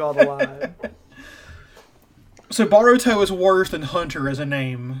where you draw the line. So Baruto is worse than Hunter as a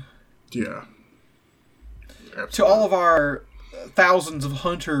name. Yeah. To all of our thousands of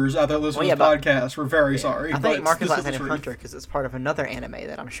hunters out there listening to the but- podcast, we're very sorry. I think but Marcus this likes is the the name truth. Hunter because it's part of another anime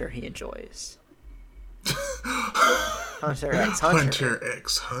that I'm sure he enjoys. Hunter X Hunter. Hunter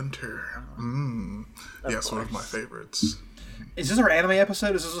X Hunter. Yes, one of my favorites. Is this our anime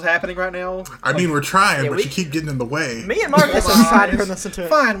episode? Is this what's happening right now? I mean, we're trying, but we- you keep getting in the way. Me and Marcus have tried to listen to it.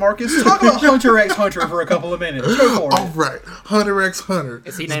 Fine, Marcus. Talk about Hunter X Hunter for a couple of minutes. Go for All it. right, Hunter X Hunter.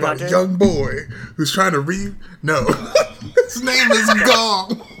 Is he It's named about Hunter? a young boy who's trying to No, his name is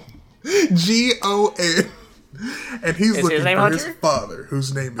Gon. Gon, and he's Is looking his name for his Hunter? father,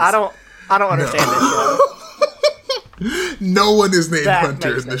 whose name is. I don't understand this show. No one is named That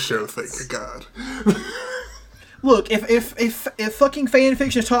Hunter makes in no this show. sense. Thank God. Look, if fucking fan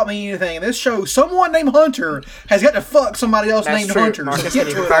fiction has taught me anything in this show, someone named Hunter has got to fuck somebody else That's named true. Hunter. Marcus, So get can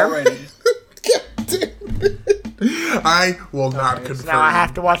you to it confirm? already. I will not confirm. So now I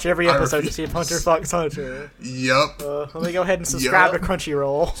have to watch every I episode to see if Hunter refuse. fucks Hunter. Yup. Let me go ahead and subscribe Yup. to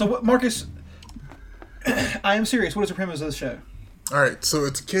Crunchyroll. So, what, Marcus, I am serious. What is the premise of this show? All right, so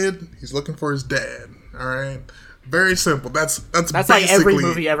it's a kid. He's looking for his dad. All right, very simple. That's That's like every basically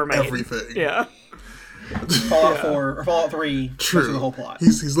movie ever made. Everything. Yeah. Fallout 4 or Fallout 3. That's True. the whole plot.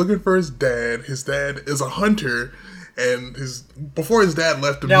 He's looking for his dad. His dad is a hunter, and before his dad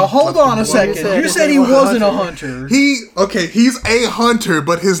left him. Now, he hold left on him a second. said You his said he name was wasn't a Hunter. hunter. He's a hunter,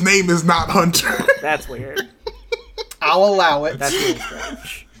 but his name is not Hunter. That's weird. I'll allow it. That's really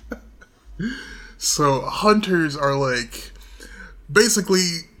strange. So hunters are like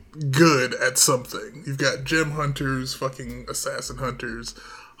basically good at something. You've got gem hunters, fucking assassin hunters.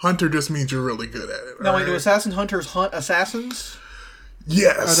 Hunter just means you're really good at it. Now, wait, do alright? assassin hunters hunt assassins?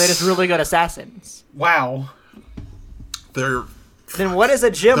 Yes. Are they just really good assassins? Wow. They're Then what is a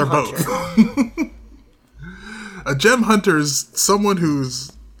gem they're hunter? both. A gem hunter is someone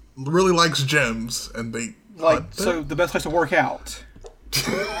who's really likes gems, and they Like, hunt them. so the best place to work out.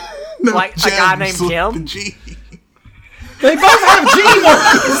 No, Like a guy named with Jim? the G. They both have G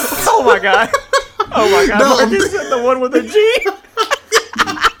marks! Oh my god. Oh my god. No, Marcus said the one with a G.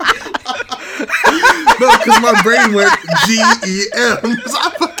 No, because my brain went GEM.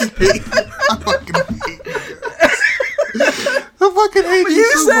 I fucking hate you. I fucking hate you guys. I fucking hate you.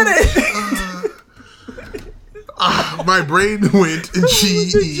 You so said much. it. My brain went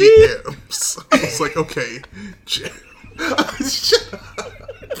GEM. So I was like, okay, Jim. Shut up.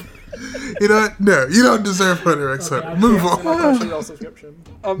 You know what? No, you don't deserve Hunter X Hunter. Move on. Crunchyroll subscription.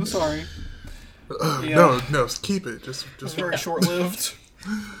 I'm sorry. No, keep it. Just It's very short lived.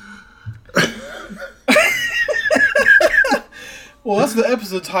 Well, that's the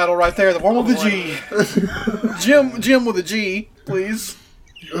episode title right there. The one with the G. Jim with a G, please.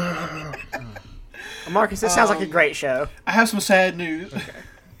 Marcus, this sounds like a great show. I have some sad news.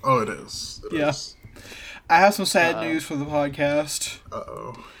 Oh, it is. It Yeah. is. I have some sad news for the podcast.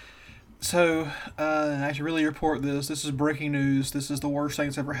 Uh-oh. So, I should really report this. This is breaking news. This is the worst thing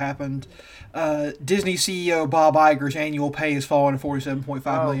that's ever happened. Disney CEO Bob Iger's annual pay has fallen to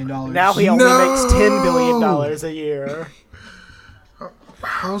 $47.5 million. Now he only No! makes $10 billion a year.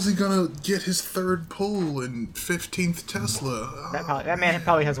 How's he gonna get his third pull and 15th Tesla? That man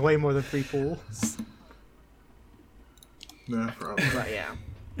probably has way more than 3 pools. Nah, probably. But yeah.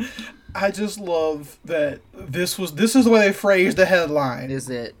 I just love that this is the way they phrased the headline. Is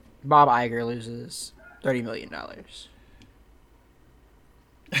that Bob Iger loses $30 million.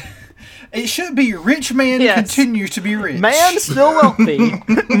 It should be rich man Yes. continues to be rich. Man still wealthy.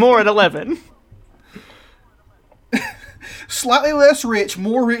 More at 11. Slightly less rich,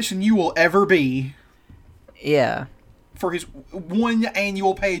 more rich than you will ever be Yeah. for his one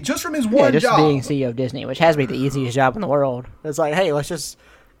annual pay, just from his Yeah, one just job. being CEO of Disney, which has to be the easiest job in the world. It's like, hey, let's just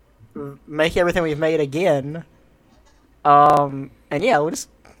make everything we've made again. And yeah, we'll just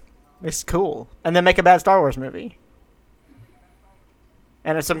it's cool, and then make a bad Star Wars movie,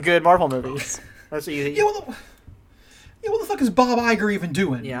 and it's some good Marvel movies. That's easy. What the fuck is Bob Iger even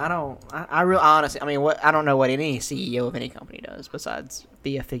doing? Yeah, I really honestly, I mean, I don't know what any CEO of any company does besides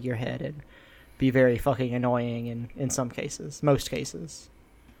be a figurehead and be very fucking annoying in some cases, most cases.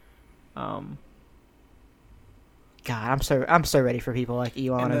 God, I'm so ready for people like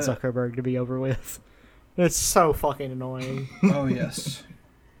Elon and Zuckerberg to be over with. It's so fucking annoying. Oh yes.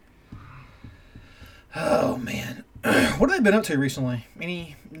 Oh man, what have they been up to recently?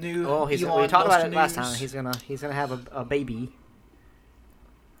 Any new? Oh, we Elon talked about it Musk last news? time. He's gonna have a baby.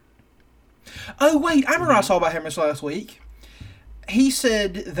 Oh wait, I remember I saw about him this last week. He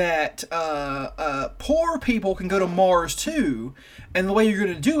said that poor people can go to Mars too, and the way you're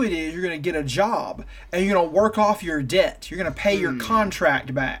going to do it is you're going to get a job and you're going to work off your debt. You're going to pay your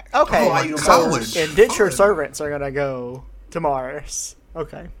contract back. Okay, Fly you to college. Mars. Indentured servants are gonna go to Mars.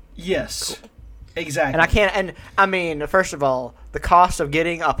 Okay. Yes, exactly. And I can't. And I mean, first of all, the cost of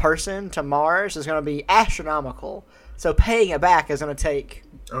getting a person to Mars is going to be astronomical. So paying it back is going to take.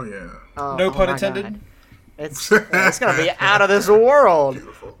 Oh yeah. No pun my intended. God. It's going to be out of this world.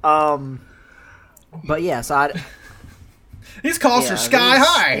 Beautiful. But yeah, so These costs are sky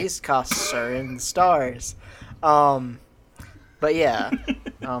high. These costs are in the stars. But yeah,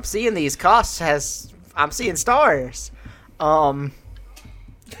 seeing these costs I'm seeing stars. But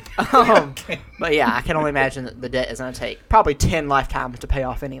yeah, I can only imagine that the debt is going to take probably 10 lifetimes to pay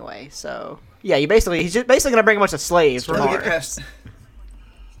off anyway. So yeah, he's just basically going to bring a bunch of slaves from It'll Mars. get past.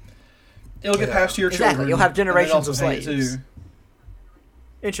 It'll get Yeah. past to your Exactly, children. you'll have and they'll generations also of pay it slaves. too.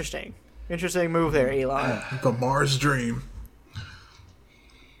 Interesting move there, Elon. The Mars dream.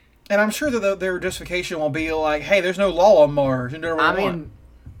 And I'm sure that their justification will be like, "Hey, there's no law on Mars. You can do whatever I you want." mean,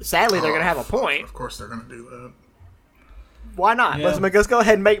 sadly, they're going to have a point. Of course, they're gonna do that. Why not? Yeah. Let's go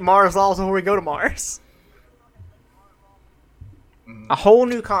ahead and make Mars laws before we go to Mars. A whole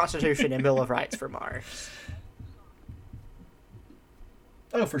new constitution and Bill of Rights for Mars.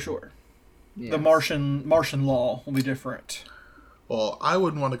 Oh, for sure. The Martian law will be different. Well, I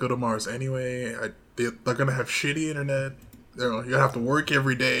wouldn't want to go to Mars anyway. They're gonna have shitty internet. You're gonna have to work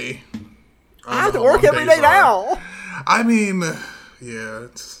every day. I have to work every day now. I mean, yeah,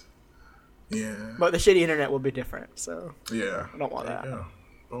 yeah, But the shitty internet will be different, so yeah. I don't want that. Yeah.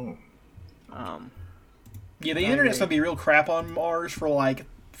 Boom. Yeah, the internet's gonna be real crap on Mars for like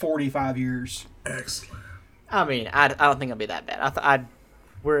 45 years. Excellent. I mean, I don't think it'll be that bad.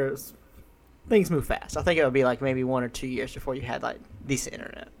 Whereas things move fast. I think it would be like maybe 1 or 2 years before you had like decent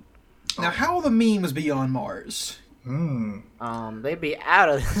internet. Now, how will the memes be on Mars? They'd be out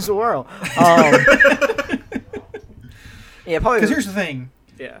of this world. Yeah, probably. Because here's the thing.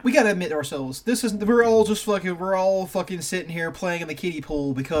 Yeah. We gotta admit to ourselves, we're all fucking sitting here playing in the kiddie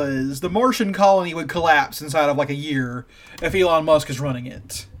pool because the Martian colony would collapse inside of like a year if Elon Musk is running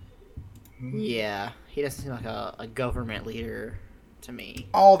it. Yeah, he doesn't seem like a government leader to me.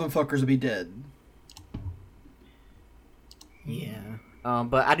 All them fuckers would be dead. Yeah.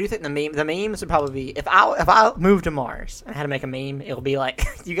 But I do think the memes would probably be if I moved to Mars and had to make a meme, it'll be like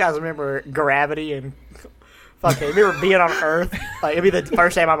you guys remember Gravity and fucking remember being on Earth? Like it'd be the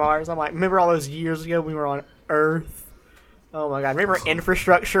first day I'm on Mars. I'm like, remember all those years ago we were on Earth? Oh my god, remember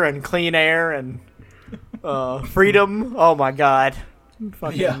infrastructure and clean air and freedom? Oh my god.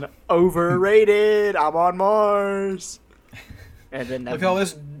 Fucking Yeah. overrated. I'm on Mars. And then Look at all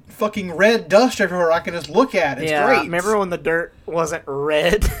this fucking red dust everywhere I can just look at. It's great. Remember when the dirt wasn't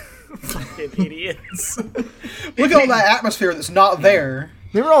red? Fucking idiots. Look at all that atmosphere that's not there.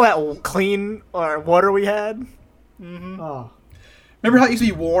 Remember all that clean water we had? Mm-hmm. Oh. Remember how it used to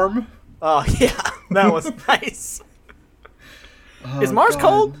be warm? Oh yeah, that was nice. Oh, Is Mars God.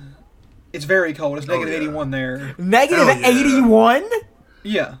 cold? It's very cold. It's negative yeah. 81 there. Negative Hell yeah. 81?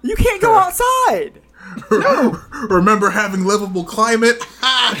 Yeah. You can't go outside. Remember having livable climate?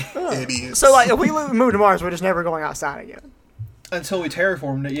 Idiots. So like, if we move to Mars, we're just never going outside again. Until we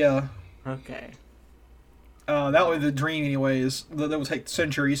terraformed it, yeah. Okay. That would be the dream anyways. That would take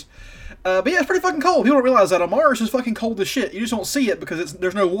centuries. But yeah, it's pretty fucking cold. People don't realize that on Mars is fucking cold as shit. You just don't see it because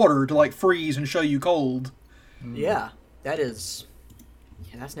there's no water to like freeze and show you cold. Yeah, that is.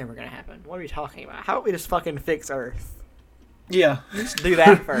 Yeah, that's never gonna happen. What are we talking about? How about we just fucking fix Earth? Yeah. Just do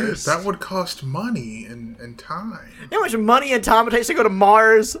that first. That would cost money and time. You know how much money and time it takes to go to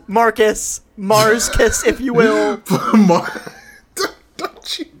Mars, Marcus, Mars kiss, if you will.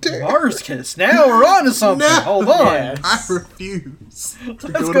 Don't you dare. Marscus. Now we're on to something. No. Hold on. Yeah. I refuse to Let's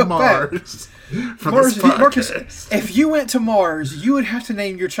go go to back. Mars for Marcus, this podcast. Marcus, if you went to Mars, you would have to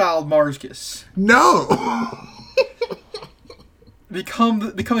name your child Marscus. No.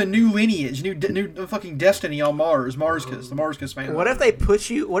 Become a new lineage, new fucking destiny on Mars. Marscus, the Marscus family. What if they put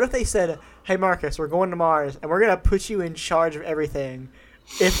you? What if they said, "Hey Marcus, we're going to Mars, and we're gonna put you in charge of everything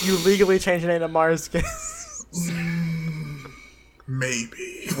if you legally change your name to Marscus."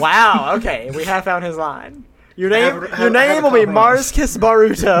 Maybe. Wow. Okay, we have found his line. Your I name, have your a name will be compromise. Marscus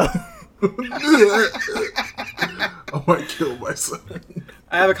Baruto. I might kill my son.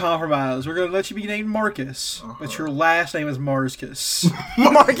 I have a compromise. We're gonna let you be named Marcus, but your last name is Marscus.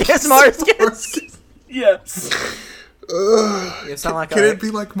 Marcus Marscus. Yes. You sound like Can a, it be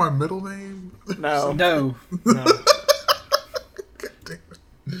like my middle name? no. No, No. God damn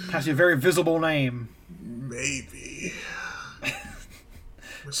it. has a very visible name. Maybe.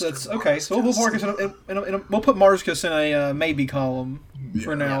 So that's okay. So we'll put Marcus we'll put Marscus in a maybe column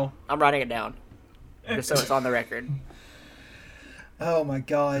for now. I'm writing it down, just so it's on the record. Oh my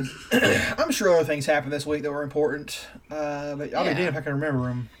god. I'm sure other things happened this week that were important, but I'll be Yeah. damned if I can remember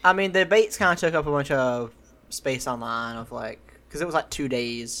them. I mean, the debates kind of took up a bunch of space online of like, because it was like 2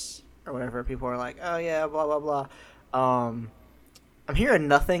 days or whatever. People were like, "Oh yeah, blah blah blah." I'm hearing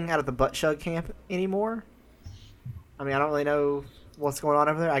nothing out of the butt chug camp anymore. I mean, I don't really know what's going on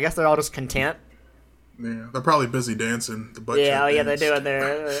over there. I guess they're all just content. Yeah, they're probably busy dancing. The butt Yeah, cheek oh yeah, they're dance.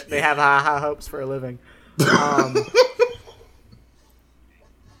 doing they have high hopes for a living.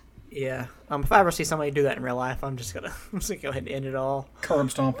 Yeah. If I ever see somebody do that in real life, I'm just gonna go ahead and end it all.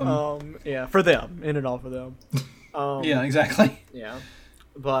 Curb stomp them. Yeah, for them, end it all for them. Yeah, exactly. Yeah,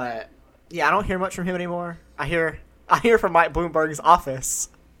 but yeah, I don't hear much from him anymore. I hear from Mike Bloomberg's office.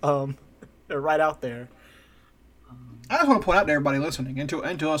 They're right out there. I just want to point out to everybody listening and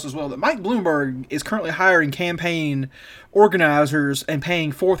to us as well that Mike Bloomberg is currently hiring campaign organizers and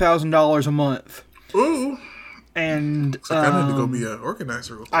paying $4,000 a month. Ooh. And Looks like I need to go be an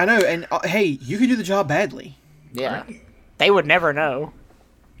organizer. real quick. I know, and hey, you could do the job badly. Yeah, they would never know.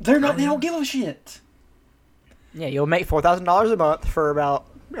 They don't give a shit. Yeah, you'll make $4,000 a month for about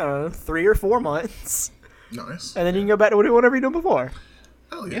 3 or 4 months, Nice. and then you can go back to whatever you did before.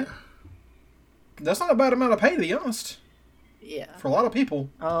 Hell yeah. That's not a bad amount of pay, to be honest, Yeah. for a lot of people.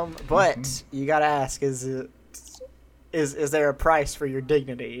 But you gotta ask: is there a price for your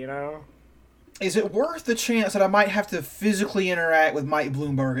dignity? You know. Is it worth the chance that I might have to physically interact with Mike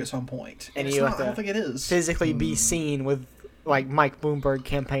Bloomberg at some point? And It's you not, have to I don't think it is. Physically be seen with like Mike Bloomberg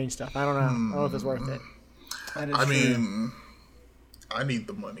campaign stuff. I don't know. I don't know if it's worth it. That is I true. mean, I need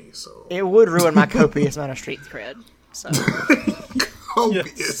the money, so. It would ruin my copious amount of street cred. So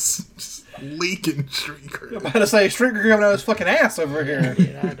Obvious. Just leaking street cred. I'm about to say, Stricker coming out of his fucking ass over here.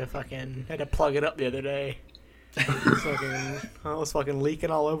 dude, I had to plug it up the other day. I was fucking leaking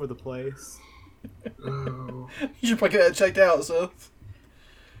all over the place. You should probably get that checked out, so.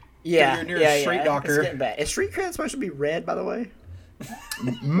 Yeah, You're near a street It's doctor. getting bad. Is street cred supposed to be red, by the way?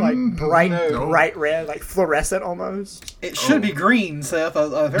 Like bright, No. bright red, like fluorescent almost. It should be green, Seth.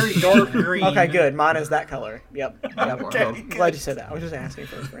 A very dark green. Okay, good. Mine is that color. Yep. Okay, Wow. good. Glad you said that. I was just asking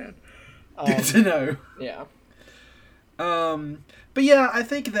for a friend. Good to know. Yeah. But yeah, I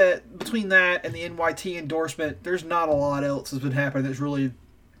think that between that and the NYT endorsement, there's not a lot else that's been happening that's really,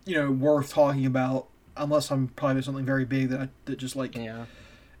 worth talking about. Unless I'm probably something very big that just Yeah.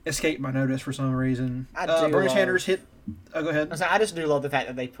 escaped my notice for some reason. I do Bernie love- Sanders hit. Oh, go ahead. I just do love the fact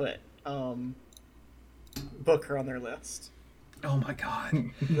that they put Booker on their list. Oh my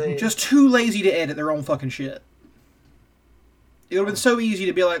god. They, Just too lazy to edit their own fucking shit. It would have been so easy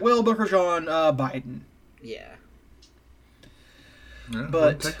to be like, well, Booker's on Biden. yeah. Yeah, But-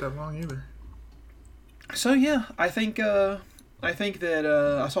 wouldn't take that long either. So yeah, I think that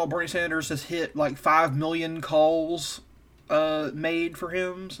I saw Bernie Sanders has hit like 5 million calls made for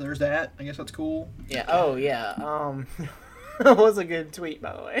him. So there's that. I guess that's cool. Yeah. Oh yeah. That was a good tweet,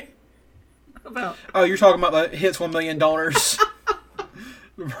 by the way. About Oh, you're talking about the hits $1 million. Bernie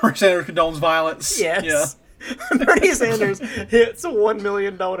Sanders condones violence. yes. Yeah. Bernie Sanders hits $1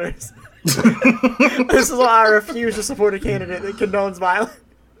 million. This is why I refuse to support a candidate that condones violence.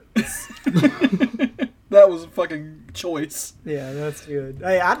 That was a fucking choice. Yeah, that's good.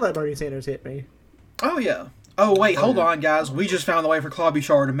 Hey, I'd let Bernie Sanders hit me. Oh yeah. Oh wait, hold on, guys. We just found the way for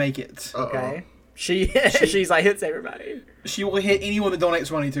Klobuchar to make it. Okay. She's like hits everybody. She will hit anyone that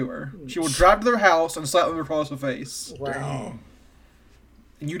donates money to her. She will drive to their house and slap them across the face. Wow.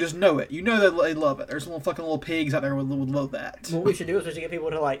 and you just know it. You know that they love it. There's little pigs out there would love that. What we should do is we should get people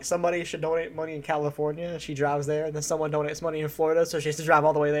to, like, somebody should donate money in California, she drives there, and then someone donates money in Florida, so she has to drive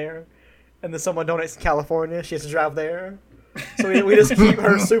all the way there. And then someone donates in California, she has to drive there. So we just keep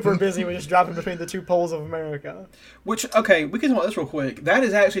her super busy. We just driving between the two poles of America. Which, okay, we can talk about this real quick. That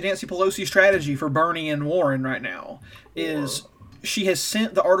is actually Nancy Pelosi's strategy for Bernie and Warren right now. Is she has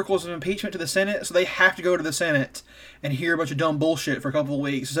sent the articles of impeachment to the Senate, so they have to go to the Senate and hear a bunch of dumb bullshit for a couple of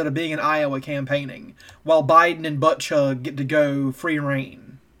weeks instead of being in Iowa campaigning, while Biden and Buttchug get to go free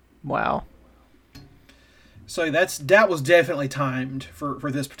reign. Wow. So that was definitely timed for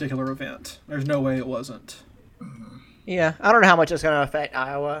this particular event. There's no way it wasn't. Yeah, I don't know how much it's going to affect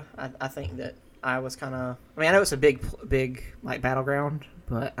Iowa. I think that Iowa's kind of. I mean, I know it's a big like battleground,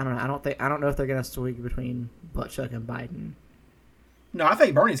 but I don't know. I don't know if they're going to swing between Buttchug and Biden. No, I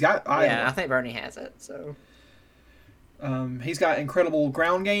think Bernie's got Iowa. Yeah, I think Bernie has it. So. He's got incredible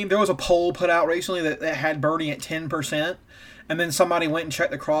ground game. There was a poll put out recently that had Bernie at 10%, and then somebody went and checked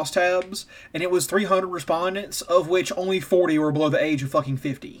the crosstabs, and it was 300 respondents, of which only 40 were below the age of fucking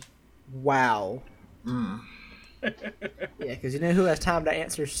 50. Wow. Yeah, because you know who has time to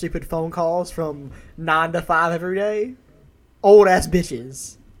answer stupid phone calls from 9 to 5 every day? Old ass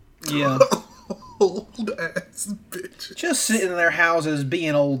bitches. Yeah. Old ass bitch. Just sitting in their houses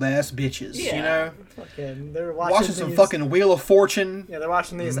being old ass bitches, you know? Fucking, they're Watching some fucking Wheel of Fortune. Yeah, they're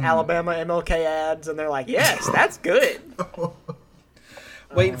watching these Alabama MLK ads, and they're like, yes, that's good.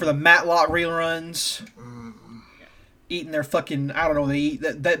 Waiting for the Matlock reruns. Eating their fucking, I don't know, they eat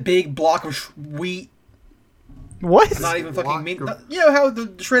that big block of wheat. What? Not even fucking Block meat. of- You know how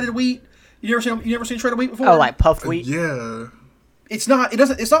the shredded wheat? You never seen shredded wheat before? Oh, like puffed wheat? Yeah. It's not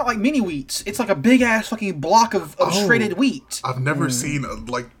like mini wheats. It's like a big ass fucking block of shredded wheat. I've never seen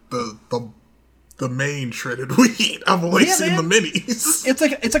like the main shredded wheat. I've only seen the minis.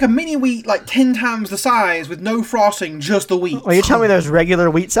 It's like a mini wheat, like 10 times the size with no frosting, just the wheat. Are you telling me there's regular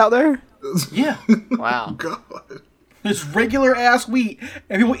wheats out there? Yeah. Wow. God. There's regular ass wheat,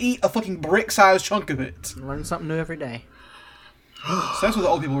 and people eat a fucking brick sized chunk of it. Learn something new every day. So that's what the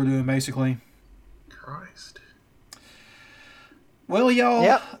old people are doing, basically. Christ. Well, y'all,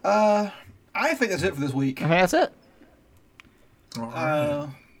 Yep. I think that's it for this week. Okay, that's it. All right.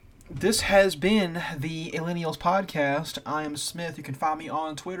 This has been the Millennials Podcast. I am Smith. You can find me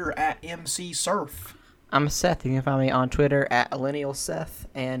on Twitter at MCSurf. I'm Seth. You can find me on Twitter at MillennialSeth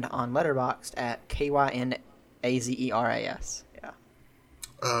and on Letterboxd at KYNAZERAS. Yeah.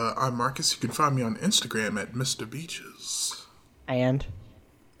 I'm Marcus. You can find me on Instagram at Mr. Beaches. And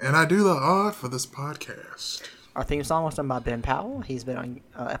And I do the art for this podcast. our theme song was done by Ben Powell. He's been on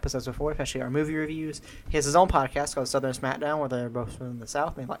episodes before, especially our movie reviews. He has his own podcast called Southern Smackdown, where they're both from the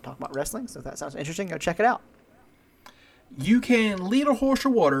South and they like to talk about wrestling. So if that sounds interesting, go check it out. You can lead a horse to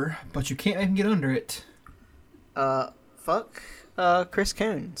water, but you can't make him get under it. Fuck Chris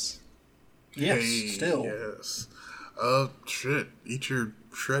Coons. Yes, Hey, still. Yes. Shit. Eat your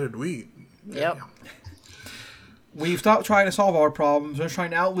shredded wheat. Yep. We've stopped trying to solve our problems. We're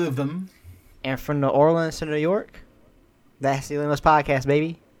trying to outlive them. And from New Orleans to New York, that's the Millennials Podcast,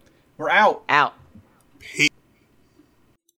 baby. We're out. Out. Peace.